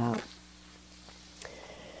care about?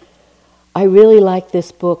 I really like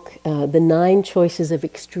this book, The 9 Choices of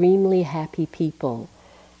Extremely Happy People,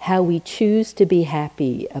 How We Choose to Be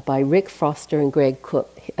Happy, by Rick Foster and Greg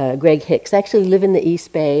Hicks. They actually live in the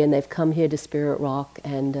East Bay, and they've come here to Spirit Rock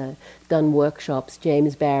and done workshops.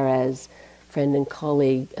 James Barraz, friend and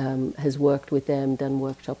colleague, has worked with them, done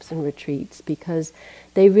workshops and retreats, because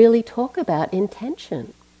they really talk about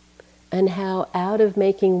intention and how out of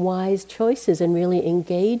making wise choices and really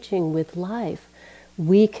engaging with life,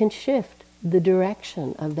 we can shift the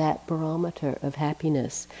direction of that barometer of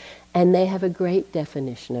happiness. And they have a great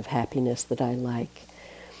definition of happiness that I like.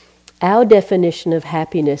 Our definition of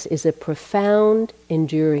happiness is a profound,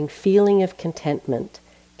 enduring feeling of contentment,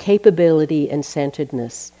 capability, and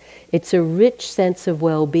centeredness. It's a rich sense of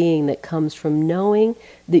well-being that comes from knowing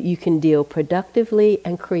that you can deal productively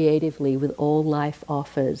and creatively with all life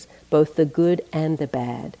offers, both the good and the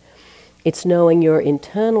bad. It's knowing your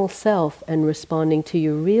internal self and responding to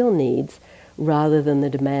your real needs rather than the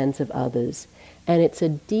demands of others. And it's a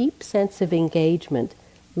deep sense of engagement,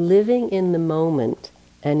 living in the moment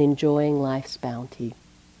and enjoying life's bounty.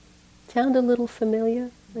 Sound a little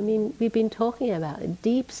familiar? I mean, we've been talking about a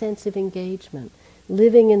deep sense of engagement,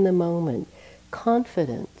 living in the moment,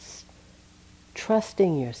 confidence,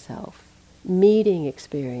 trusting yourself, meeting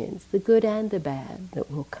experience, the good and the bad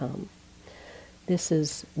that will come. This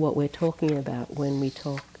is what we're talking about when we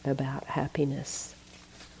talk about happiness.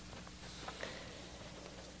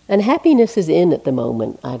 And happiness is in at the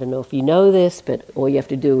moment. I don't know if you know this, but all you have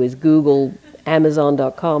to do is Google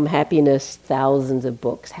Amazon.com, happiness, thousands of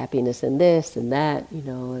books, happiness and this and that,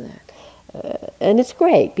 that. And it's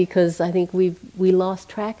great, because I think we lost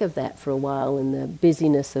track of that for a while in the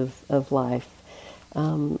busyness of life.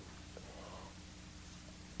 And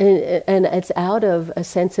it's out of a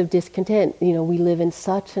sense of discontent. We live in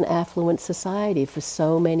such an affluent society for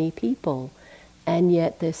so many people, and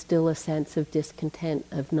yet there's still a sense of discontent,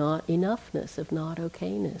 of not enoughness, of not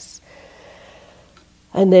okayness.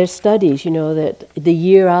 And there's studies, that the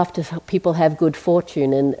year after people have good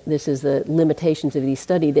fortune, and this is the limitations of these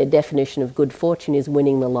studies, their definition of good fortune is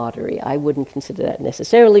winning the lottery. I wouldn't consider that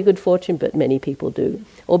necessarily good fortune, but many people do.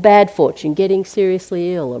 Or bad fortune, getting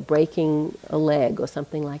seriously ill or breaking a leg or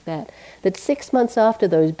something like that. That 6 months after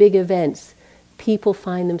those big events, people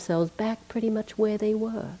find themselves back pretty much where they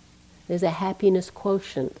were. There's a happiness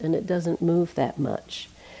quotient, and it doesn't move that much,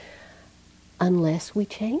 unless we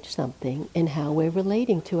change something in how we're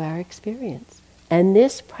relating to our experience. And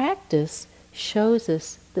this practice shows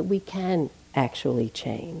us that we can actually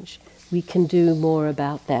change. We can do more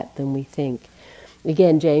about that than we think.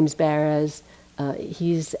 Again, James Barraz,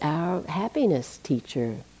 he's our happiness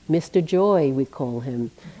teacher. Mr. Joy, we call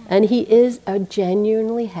him. And he is a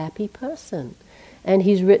genuinely happy person. And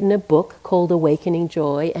he's written a book called Awakening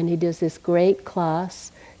Joy, and he does this great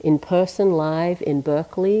class in person, live in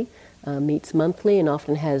Berkeley, meets monthly and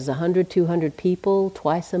often has 100, 200 people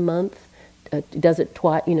twice a month, does it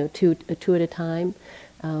two at a time,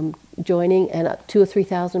 joining, and 2,000 or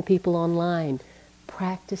 3,000 people online,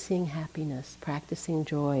 practicing happiness, practicing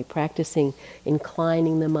joy, practicing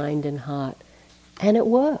inclining the mind and heart. And it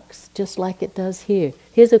works, just like it does here.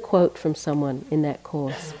 Here's a quote from someone in that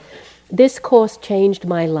course. "This course changed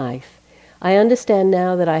my life. I understand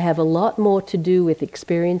now that I have a lot more to do with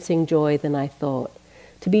experiencing joy than I thought.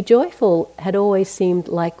 To be joyful had always seemed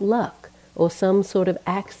like luck, or some sort of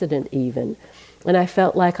accident even, and I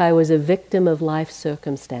felt like I was a victim of life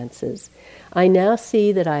circumstances. I now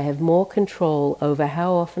see that I have more control over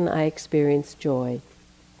how often I experience joy.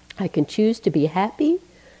 I can choose to be happy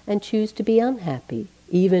and choose to be unhappy,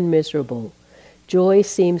 even miserable. Joy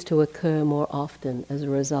seems to occur more often as a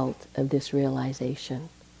result of this realization."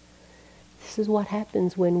 This is what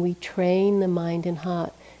happens when we train the mind and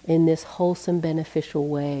heart in this wholesome, beneficial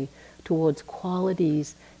way towards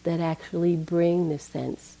qualities that actually bring this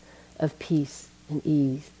sense of peace and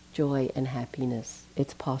ease, joy and happiness.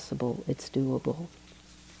 It's possible, it's doable.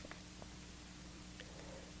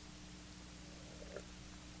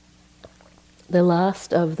 The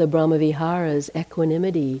last of the Brahma Viharas,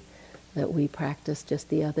 equanimity, that we practiced just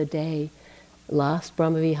the other day, last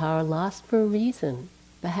Brahma Vihara, last for a reason.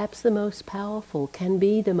 Perhaps the most powerful, can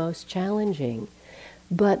be the most challenging.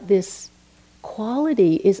 But this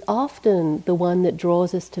quality is often the one that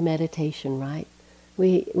draws us to meditation, right?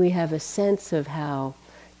 We have a sense of how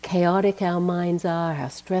chaotic our minds are, how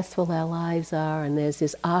stressful our lives are, and there's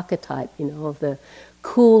this archetype, of the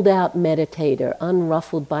cooled out meditator,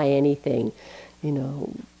 unruffled by anything,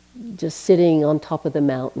 just sitting on top of the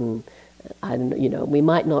mountain. I don't know, we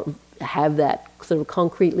might not have that sort of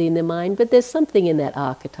concretely in the mind, but there's something in that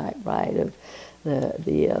archetype, right, of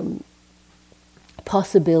the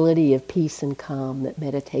possibility of peace and calm that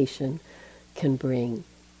meditation can bring.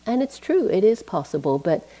 And it's true, it is possible,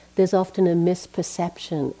 but there's often a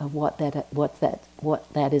misperception of what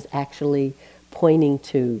that is actually pointing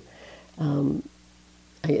to.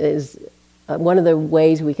 One of the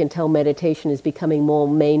ways we can tell meditation is becoming more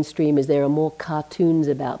mainstream is there are more cartoons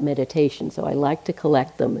about meditation, so I like to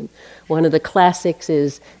collect them. And one of the classics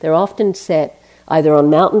is they're often set either on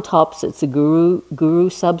mountaintops, it's a guru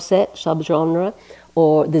subgenre,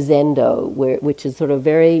 or the Zendo, which is sort of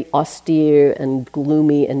very austere and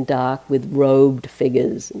gloomy and dark with robed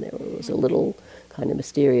figures, and there was a little kind of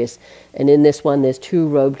mysterious. And in this one there's two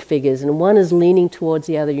robed figures, and one is leaning towards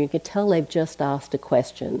the other. You can tell they've just asked a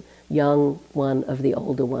question. Young one of the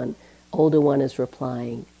older one. Older one is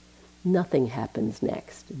replying, "Nothing happens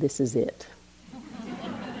next. This is it."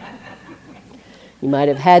 You might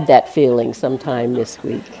have had that feeling sometime this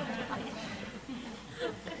week.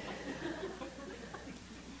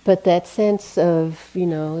 But that sense of,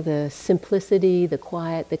 the simplicity, the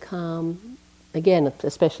quiet, the calm, again,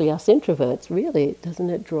 especially us introverts, really, doesn't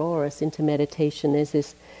it draw us into meditation? There's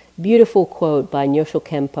this beautiful quote by Nyosho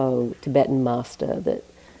Kempo, Tibetan master, that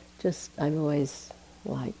I've always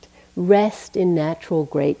liked. "Rest in natural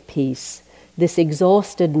great peace. This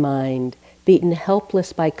exhausted mind, beaten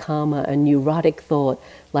helpless by karma and neurotic thought,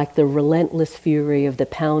 like the relentless fury of the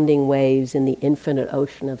pounding waves in the infinite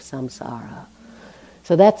ocean of samsara."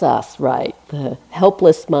 So that's us, right? The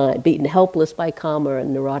helpless mind, beaten helpless by karma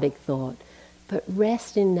and neurotic thought. But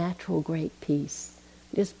rest in natural great peace.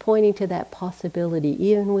 Just pointing to that possibility,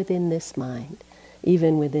 even within this mind,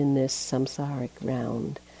 even within this samsaric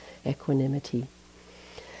round. Equanimity.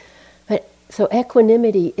 So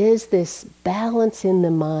equanimity is this balance in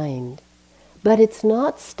the mind, but it's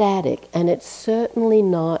not static, and it's certainly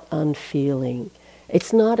not unfeeling.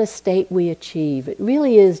 It's not a state we achieve. It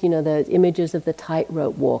really is, the images of the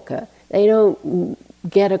tightrope walker. They don't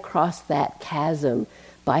get across that chasm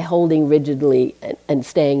by holding rigidly and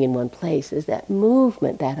staying in one place. Is that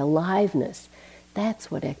movement, that aliveness.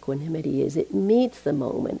 That's what equanimity is. It meets the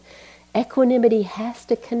moment. Equanimity has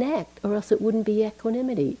to connect, or else it wouldn't be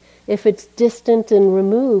equanimity. If it's distant and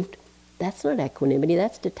removed, that's not equanimity,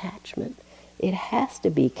 that's detachment. It has to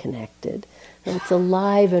be connected. And it's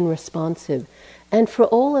alive and responsive. And for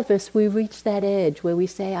all of us, we reach that edge where we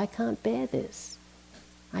say, "I can't bear this.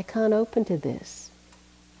 I can't open to this."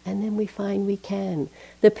 And then we find we can.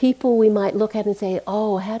 The people we might look at and say,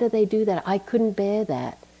 "Oh, how do they do that? I couldn't bear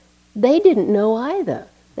that." They didn't know either.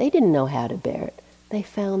 They didn't know how to bear it. They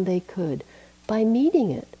found they could by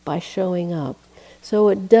meeting it, by showing up. So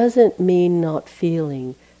it doesn't mean not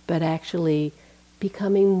feeling, but actually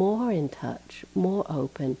becoming more in touch, more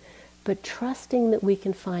open, but trusting that we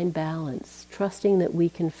can find balance, trusting that we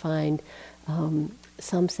can find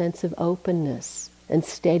some sense of openness and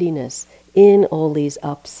steadiness in all these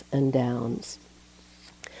ups and downs.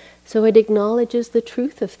 So it acknowledges the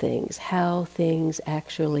truth of things, how things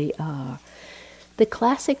actually are. The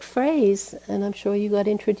classic phrase, and I'm sure you got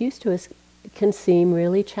introduced to us, can seem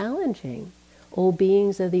really challenging. All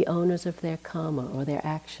beings are the owners of their karma or their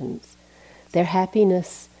actions. Their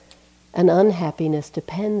happiness and unhappiness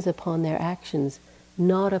depends upon their actions,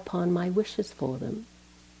 not upon my wishes for them.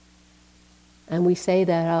 And we say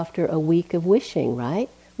that after a week of wishing, right?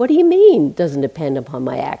 What do you mean, doesn't depend upon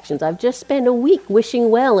my actions? I've just spent a week wishing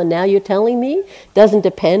well, and now you're telling me doesn't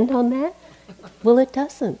depend on that? Well, it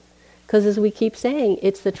doesn't. Because as we keep saying,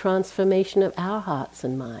 it's the transformation of our hearts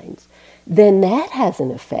and minds. Then that has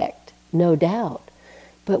an effect, no doubt.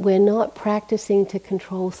 But we're not practicing to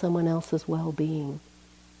control someone else's well-being,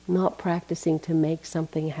 not practicing to make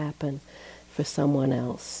something happen for someone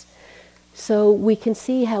else. So we can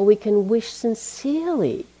see how we can wish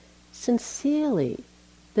sincerely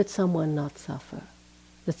that someone not suffer,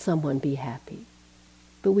 that someone be happy.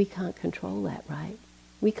 But we can't control that, right?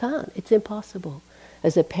 We can't. It's impossible.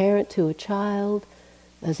 As a parent to a child,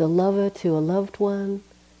 as a lover to a loved one,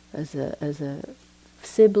 as a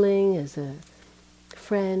sibling, as a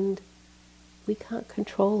friend, we can't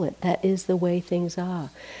control it. That is the way things are.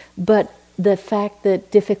 But the fact that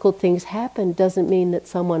difficult things happen doesn't mean that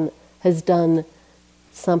someone has done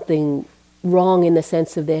something wrong in the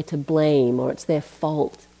sense of they're to blame or it's their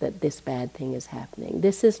fault that this bad thing is happening.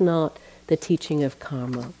 This is not the teaching of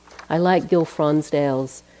karma. I like Gil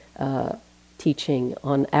Fronsdale's teaching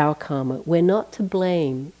on our karma. We're not to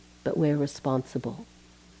blame, but we're responsible.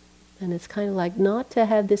 And it's kind of like not to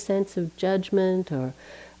have this sense of judgment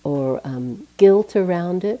or guilt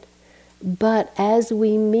around it, but as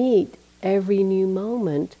we meet every new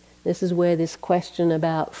moment, this is where this question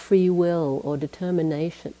about free will or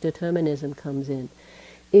determinism comes in.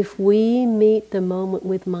 If we meet the moment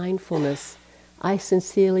with mindfulness, I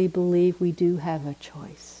sincerely believe we do have a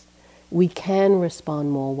choice. We can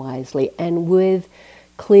respond more wisely, and with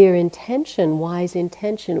clear intention, wise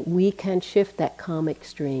intention, we can shift that karmic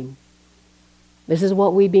stream. This is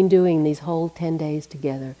what we've been doing these whole 10 days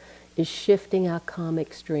together, is shifting our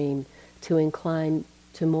karmic stream to incline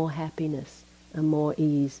to more happiness and more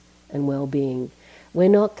ease and well-being. We're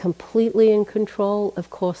not completely in control, of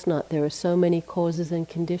course not. There are so many causes and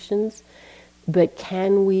conditions, but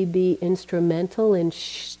can we be instrumental in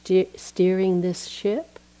steering this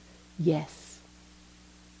ship? Yes.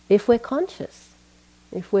 If we're conscious,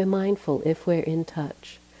 if we're mindful, if we're in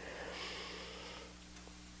touch.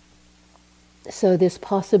 So this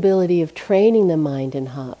possibility of training the mind and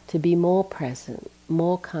heart to be more present,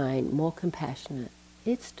 more kind, more compassionate,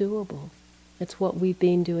 it's doable. It's what we've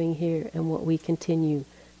been doing here and what we continue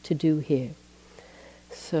to do here.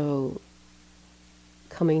 So,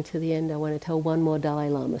 coming to the end, I want to tell one more Dalai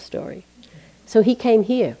Lama story. So he came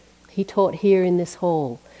here. He taught here in this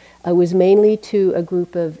hall. It was mainly to a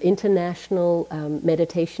group of international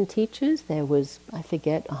meditation teachers. There was, I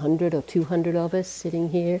forget, 100 or 200 of us sitting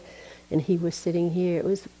here, and he was sitting here. It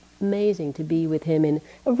was amazing to be with him in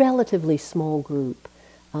a relatively small group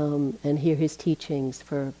and hear his teachings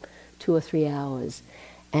for 2 or 3 hours.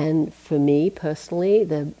 And for me personally,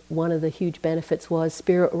 one of the huge benefits was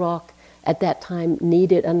Spirit Rock at that time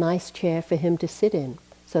needed a nice chair for him to sit in.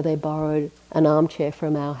 So they borrowed an armchair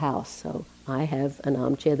from our house. So I have an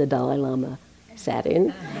armchair the Dalai Lama sat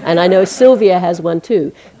in. And I know Sylvia has one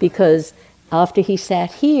too, because after he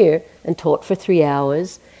sat here and taught for 3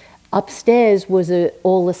 hours, upstairs was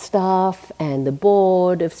all the staff and the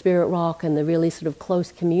board of Spirit Rock and the really sort of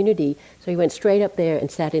close community. So he went straight up there and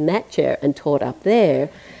sat in that chair and taught up there.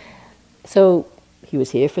 So he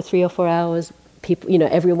was here for 3 or 4 hours. People,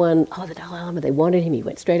 everyone, the Dalai Lama, they wanted him. He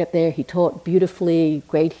went straight up there. He taught beautifully,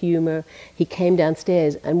 great humor. He came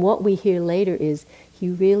downstairs. And what we hear later is he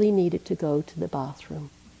really needed to go to the bathroom.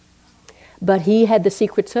 But he had the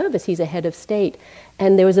Secret Service. He's a head of state.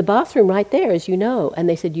 And there was a bathroom right there, as you know. And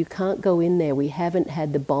they said, you can't go in there. We haven't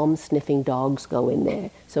had the bomb-sniffing dogs go in there.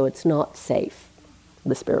 So it's not safe,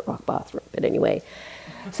 the Spirit Rock bathroom. But anyway,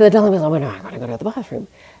 so the Dalai Lama was like, I'm going to go to the bathroom.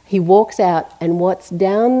 He walks out, and what's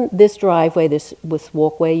down this driveway, this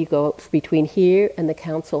walkway, you go up between here and the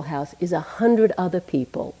council house, is 100 other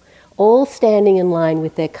people, all standing in line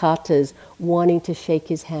with their katas, wanting to shake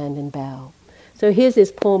his hand and bow. So here's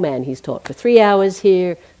this poor man. He's taught for 3 hours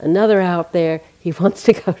here, another hour up there. He wants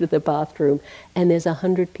to go to the bathroom. And there's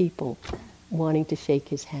 100 people wanting to shake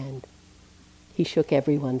his hand. He shook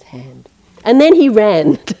everyone's hand. And then he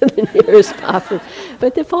ran to the nearest bathroom.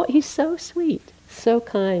 But he's so sweet, so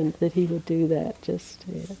kind that he would do that.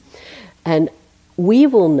 And we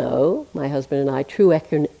will know, my husband and I, true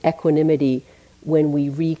equanimity when we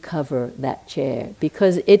recover that chair,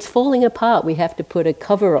 because it's falling apart. We have to put a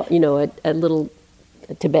cover on, a little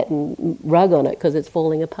Tibetan rug on it because it's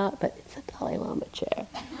falling apart, but it's a Dalai Lama chair.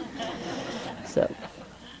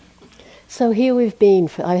 So here we've been.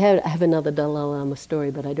 I have another Dalai Lama story,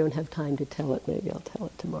 but I don't have time to tell it. Maybe I'll tell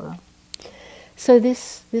it tomorrow. So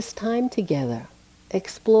this time together,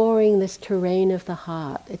 exploring this terrain of the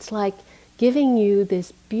heart, it's like giving you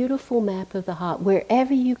this beautiful map of the heart.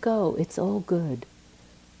 Wherever you go, it's all good.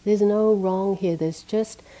 There's no wrong here. There's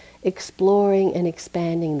just exploring and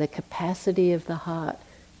expanding the capacity of the heart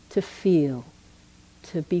to feel,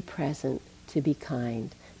 to be present, to be kind.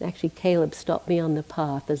 Actually, Caleb stopped me on the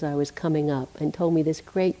path as I was coming up and told me this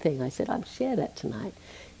great thing. I said, I'll share that tonight.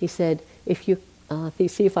 He said, if you,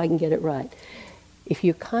 see if I can get it right. If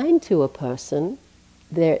you're kind to a person,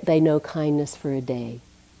 they know kindness for a day.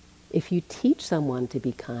 If you teach someone to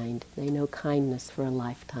be kind, they know kindness for a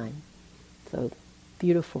lifetime. So,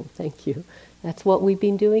 beautiful, thank you. That's what we've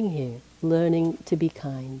been doing here, learning to be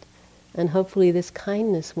kind. And hopefully this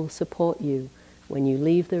kindness will support you when you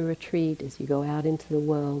leave the retreat, as you go out into the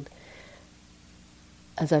world.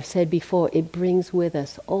 As I've said before, it brings with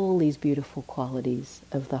us all these beautiful qualities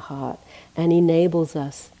of the heart and enables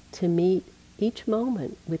us to meet each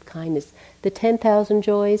moment with kindness. The 10,000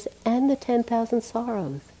 joys and the 10,000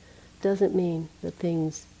 sorrows doesn't mean that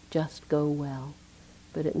things just go well,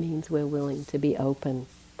 but it means we're willing to be open,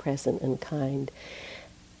 present, and kind.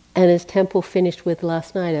 And as Temple finished with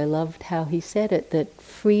last night, I loved how he said it, that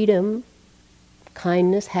freedom,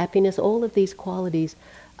 kindness, happiness, all of these qualities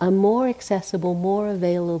are more accessible, more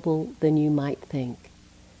available than you might think.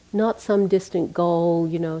 Not some distant goal,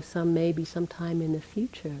 maybe sometime in the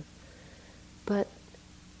future. But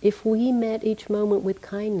if we met each moment with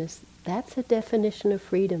kindness, that's a definition of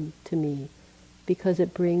freedom to me, because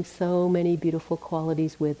it brings so many beautiful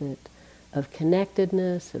qualities with it, of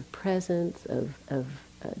connectedness, of presence, of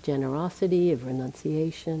generosity, of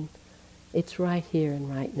renunciation. It's right here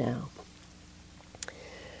and right now.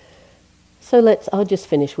 So I'll just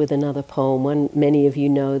finish with another poem, one many of you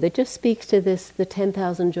know, that just speaks to this, the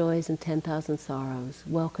 10,000 joys and 10,000 sorrows,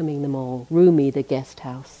 welcoming them all. Rumi, the guest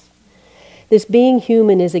house. This being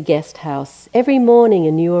human is a guest house. Every morning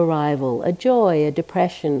a new arrival, a joy, a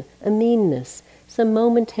depression, a meanness, some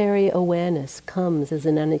momentary awareness comes as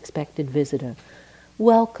an unexpected visitor.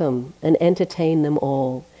 Welcome and entertain them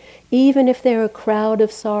all. Even if they're a crowd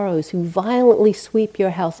of sorrows who violently sweep your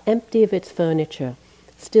house empty of its furniture,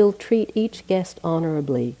 still treat each guest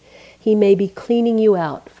honorably. He may be cleaning you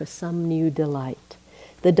out for some new delight.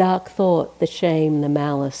 The dark thought, the shame, the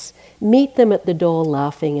malice, meet them at the door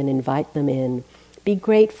laughing and invite them in. Be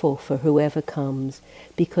grateful for whoever comes,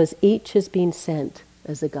 because each has been sent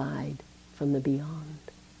as a guide from the beyond.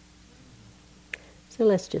 So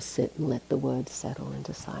let's just sit and let the words settle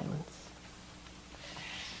into silence.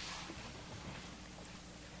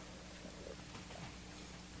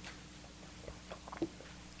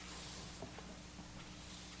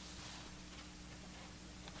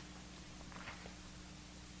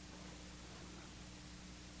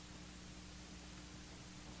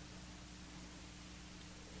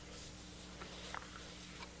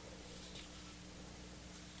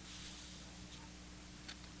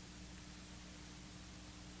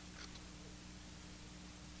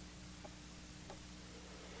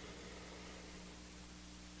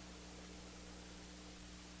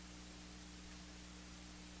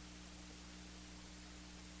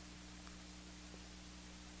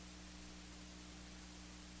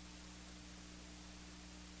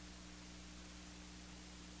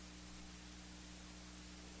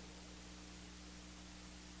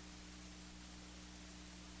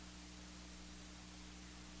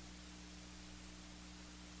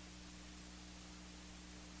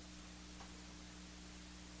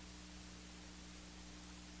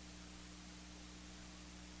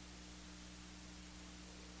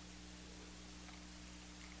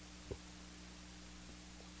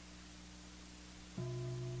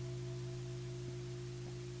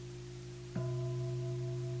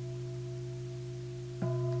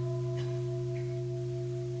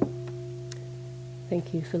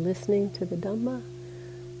 Thank you for listening to the Dhamma.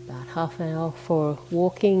 About half an hour for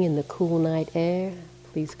walking in the cool night air.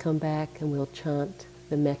 Please come back and we'll chant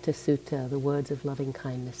the Metta Sutta, the words of loving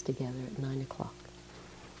kindness, together at 9 o'clock.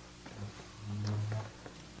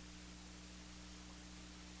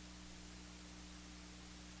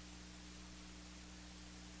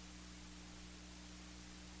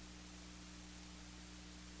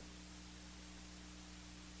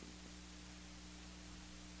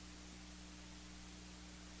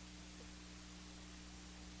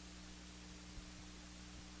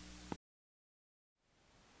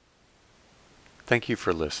 Thank you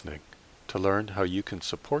for listening. To learn how you can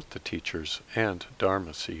support the teachers and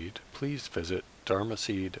Dharma Seed, please visit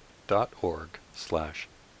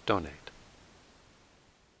dharmaseed.org/donate.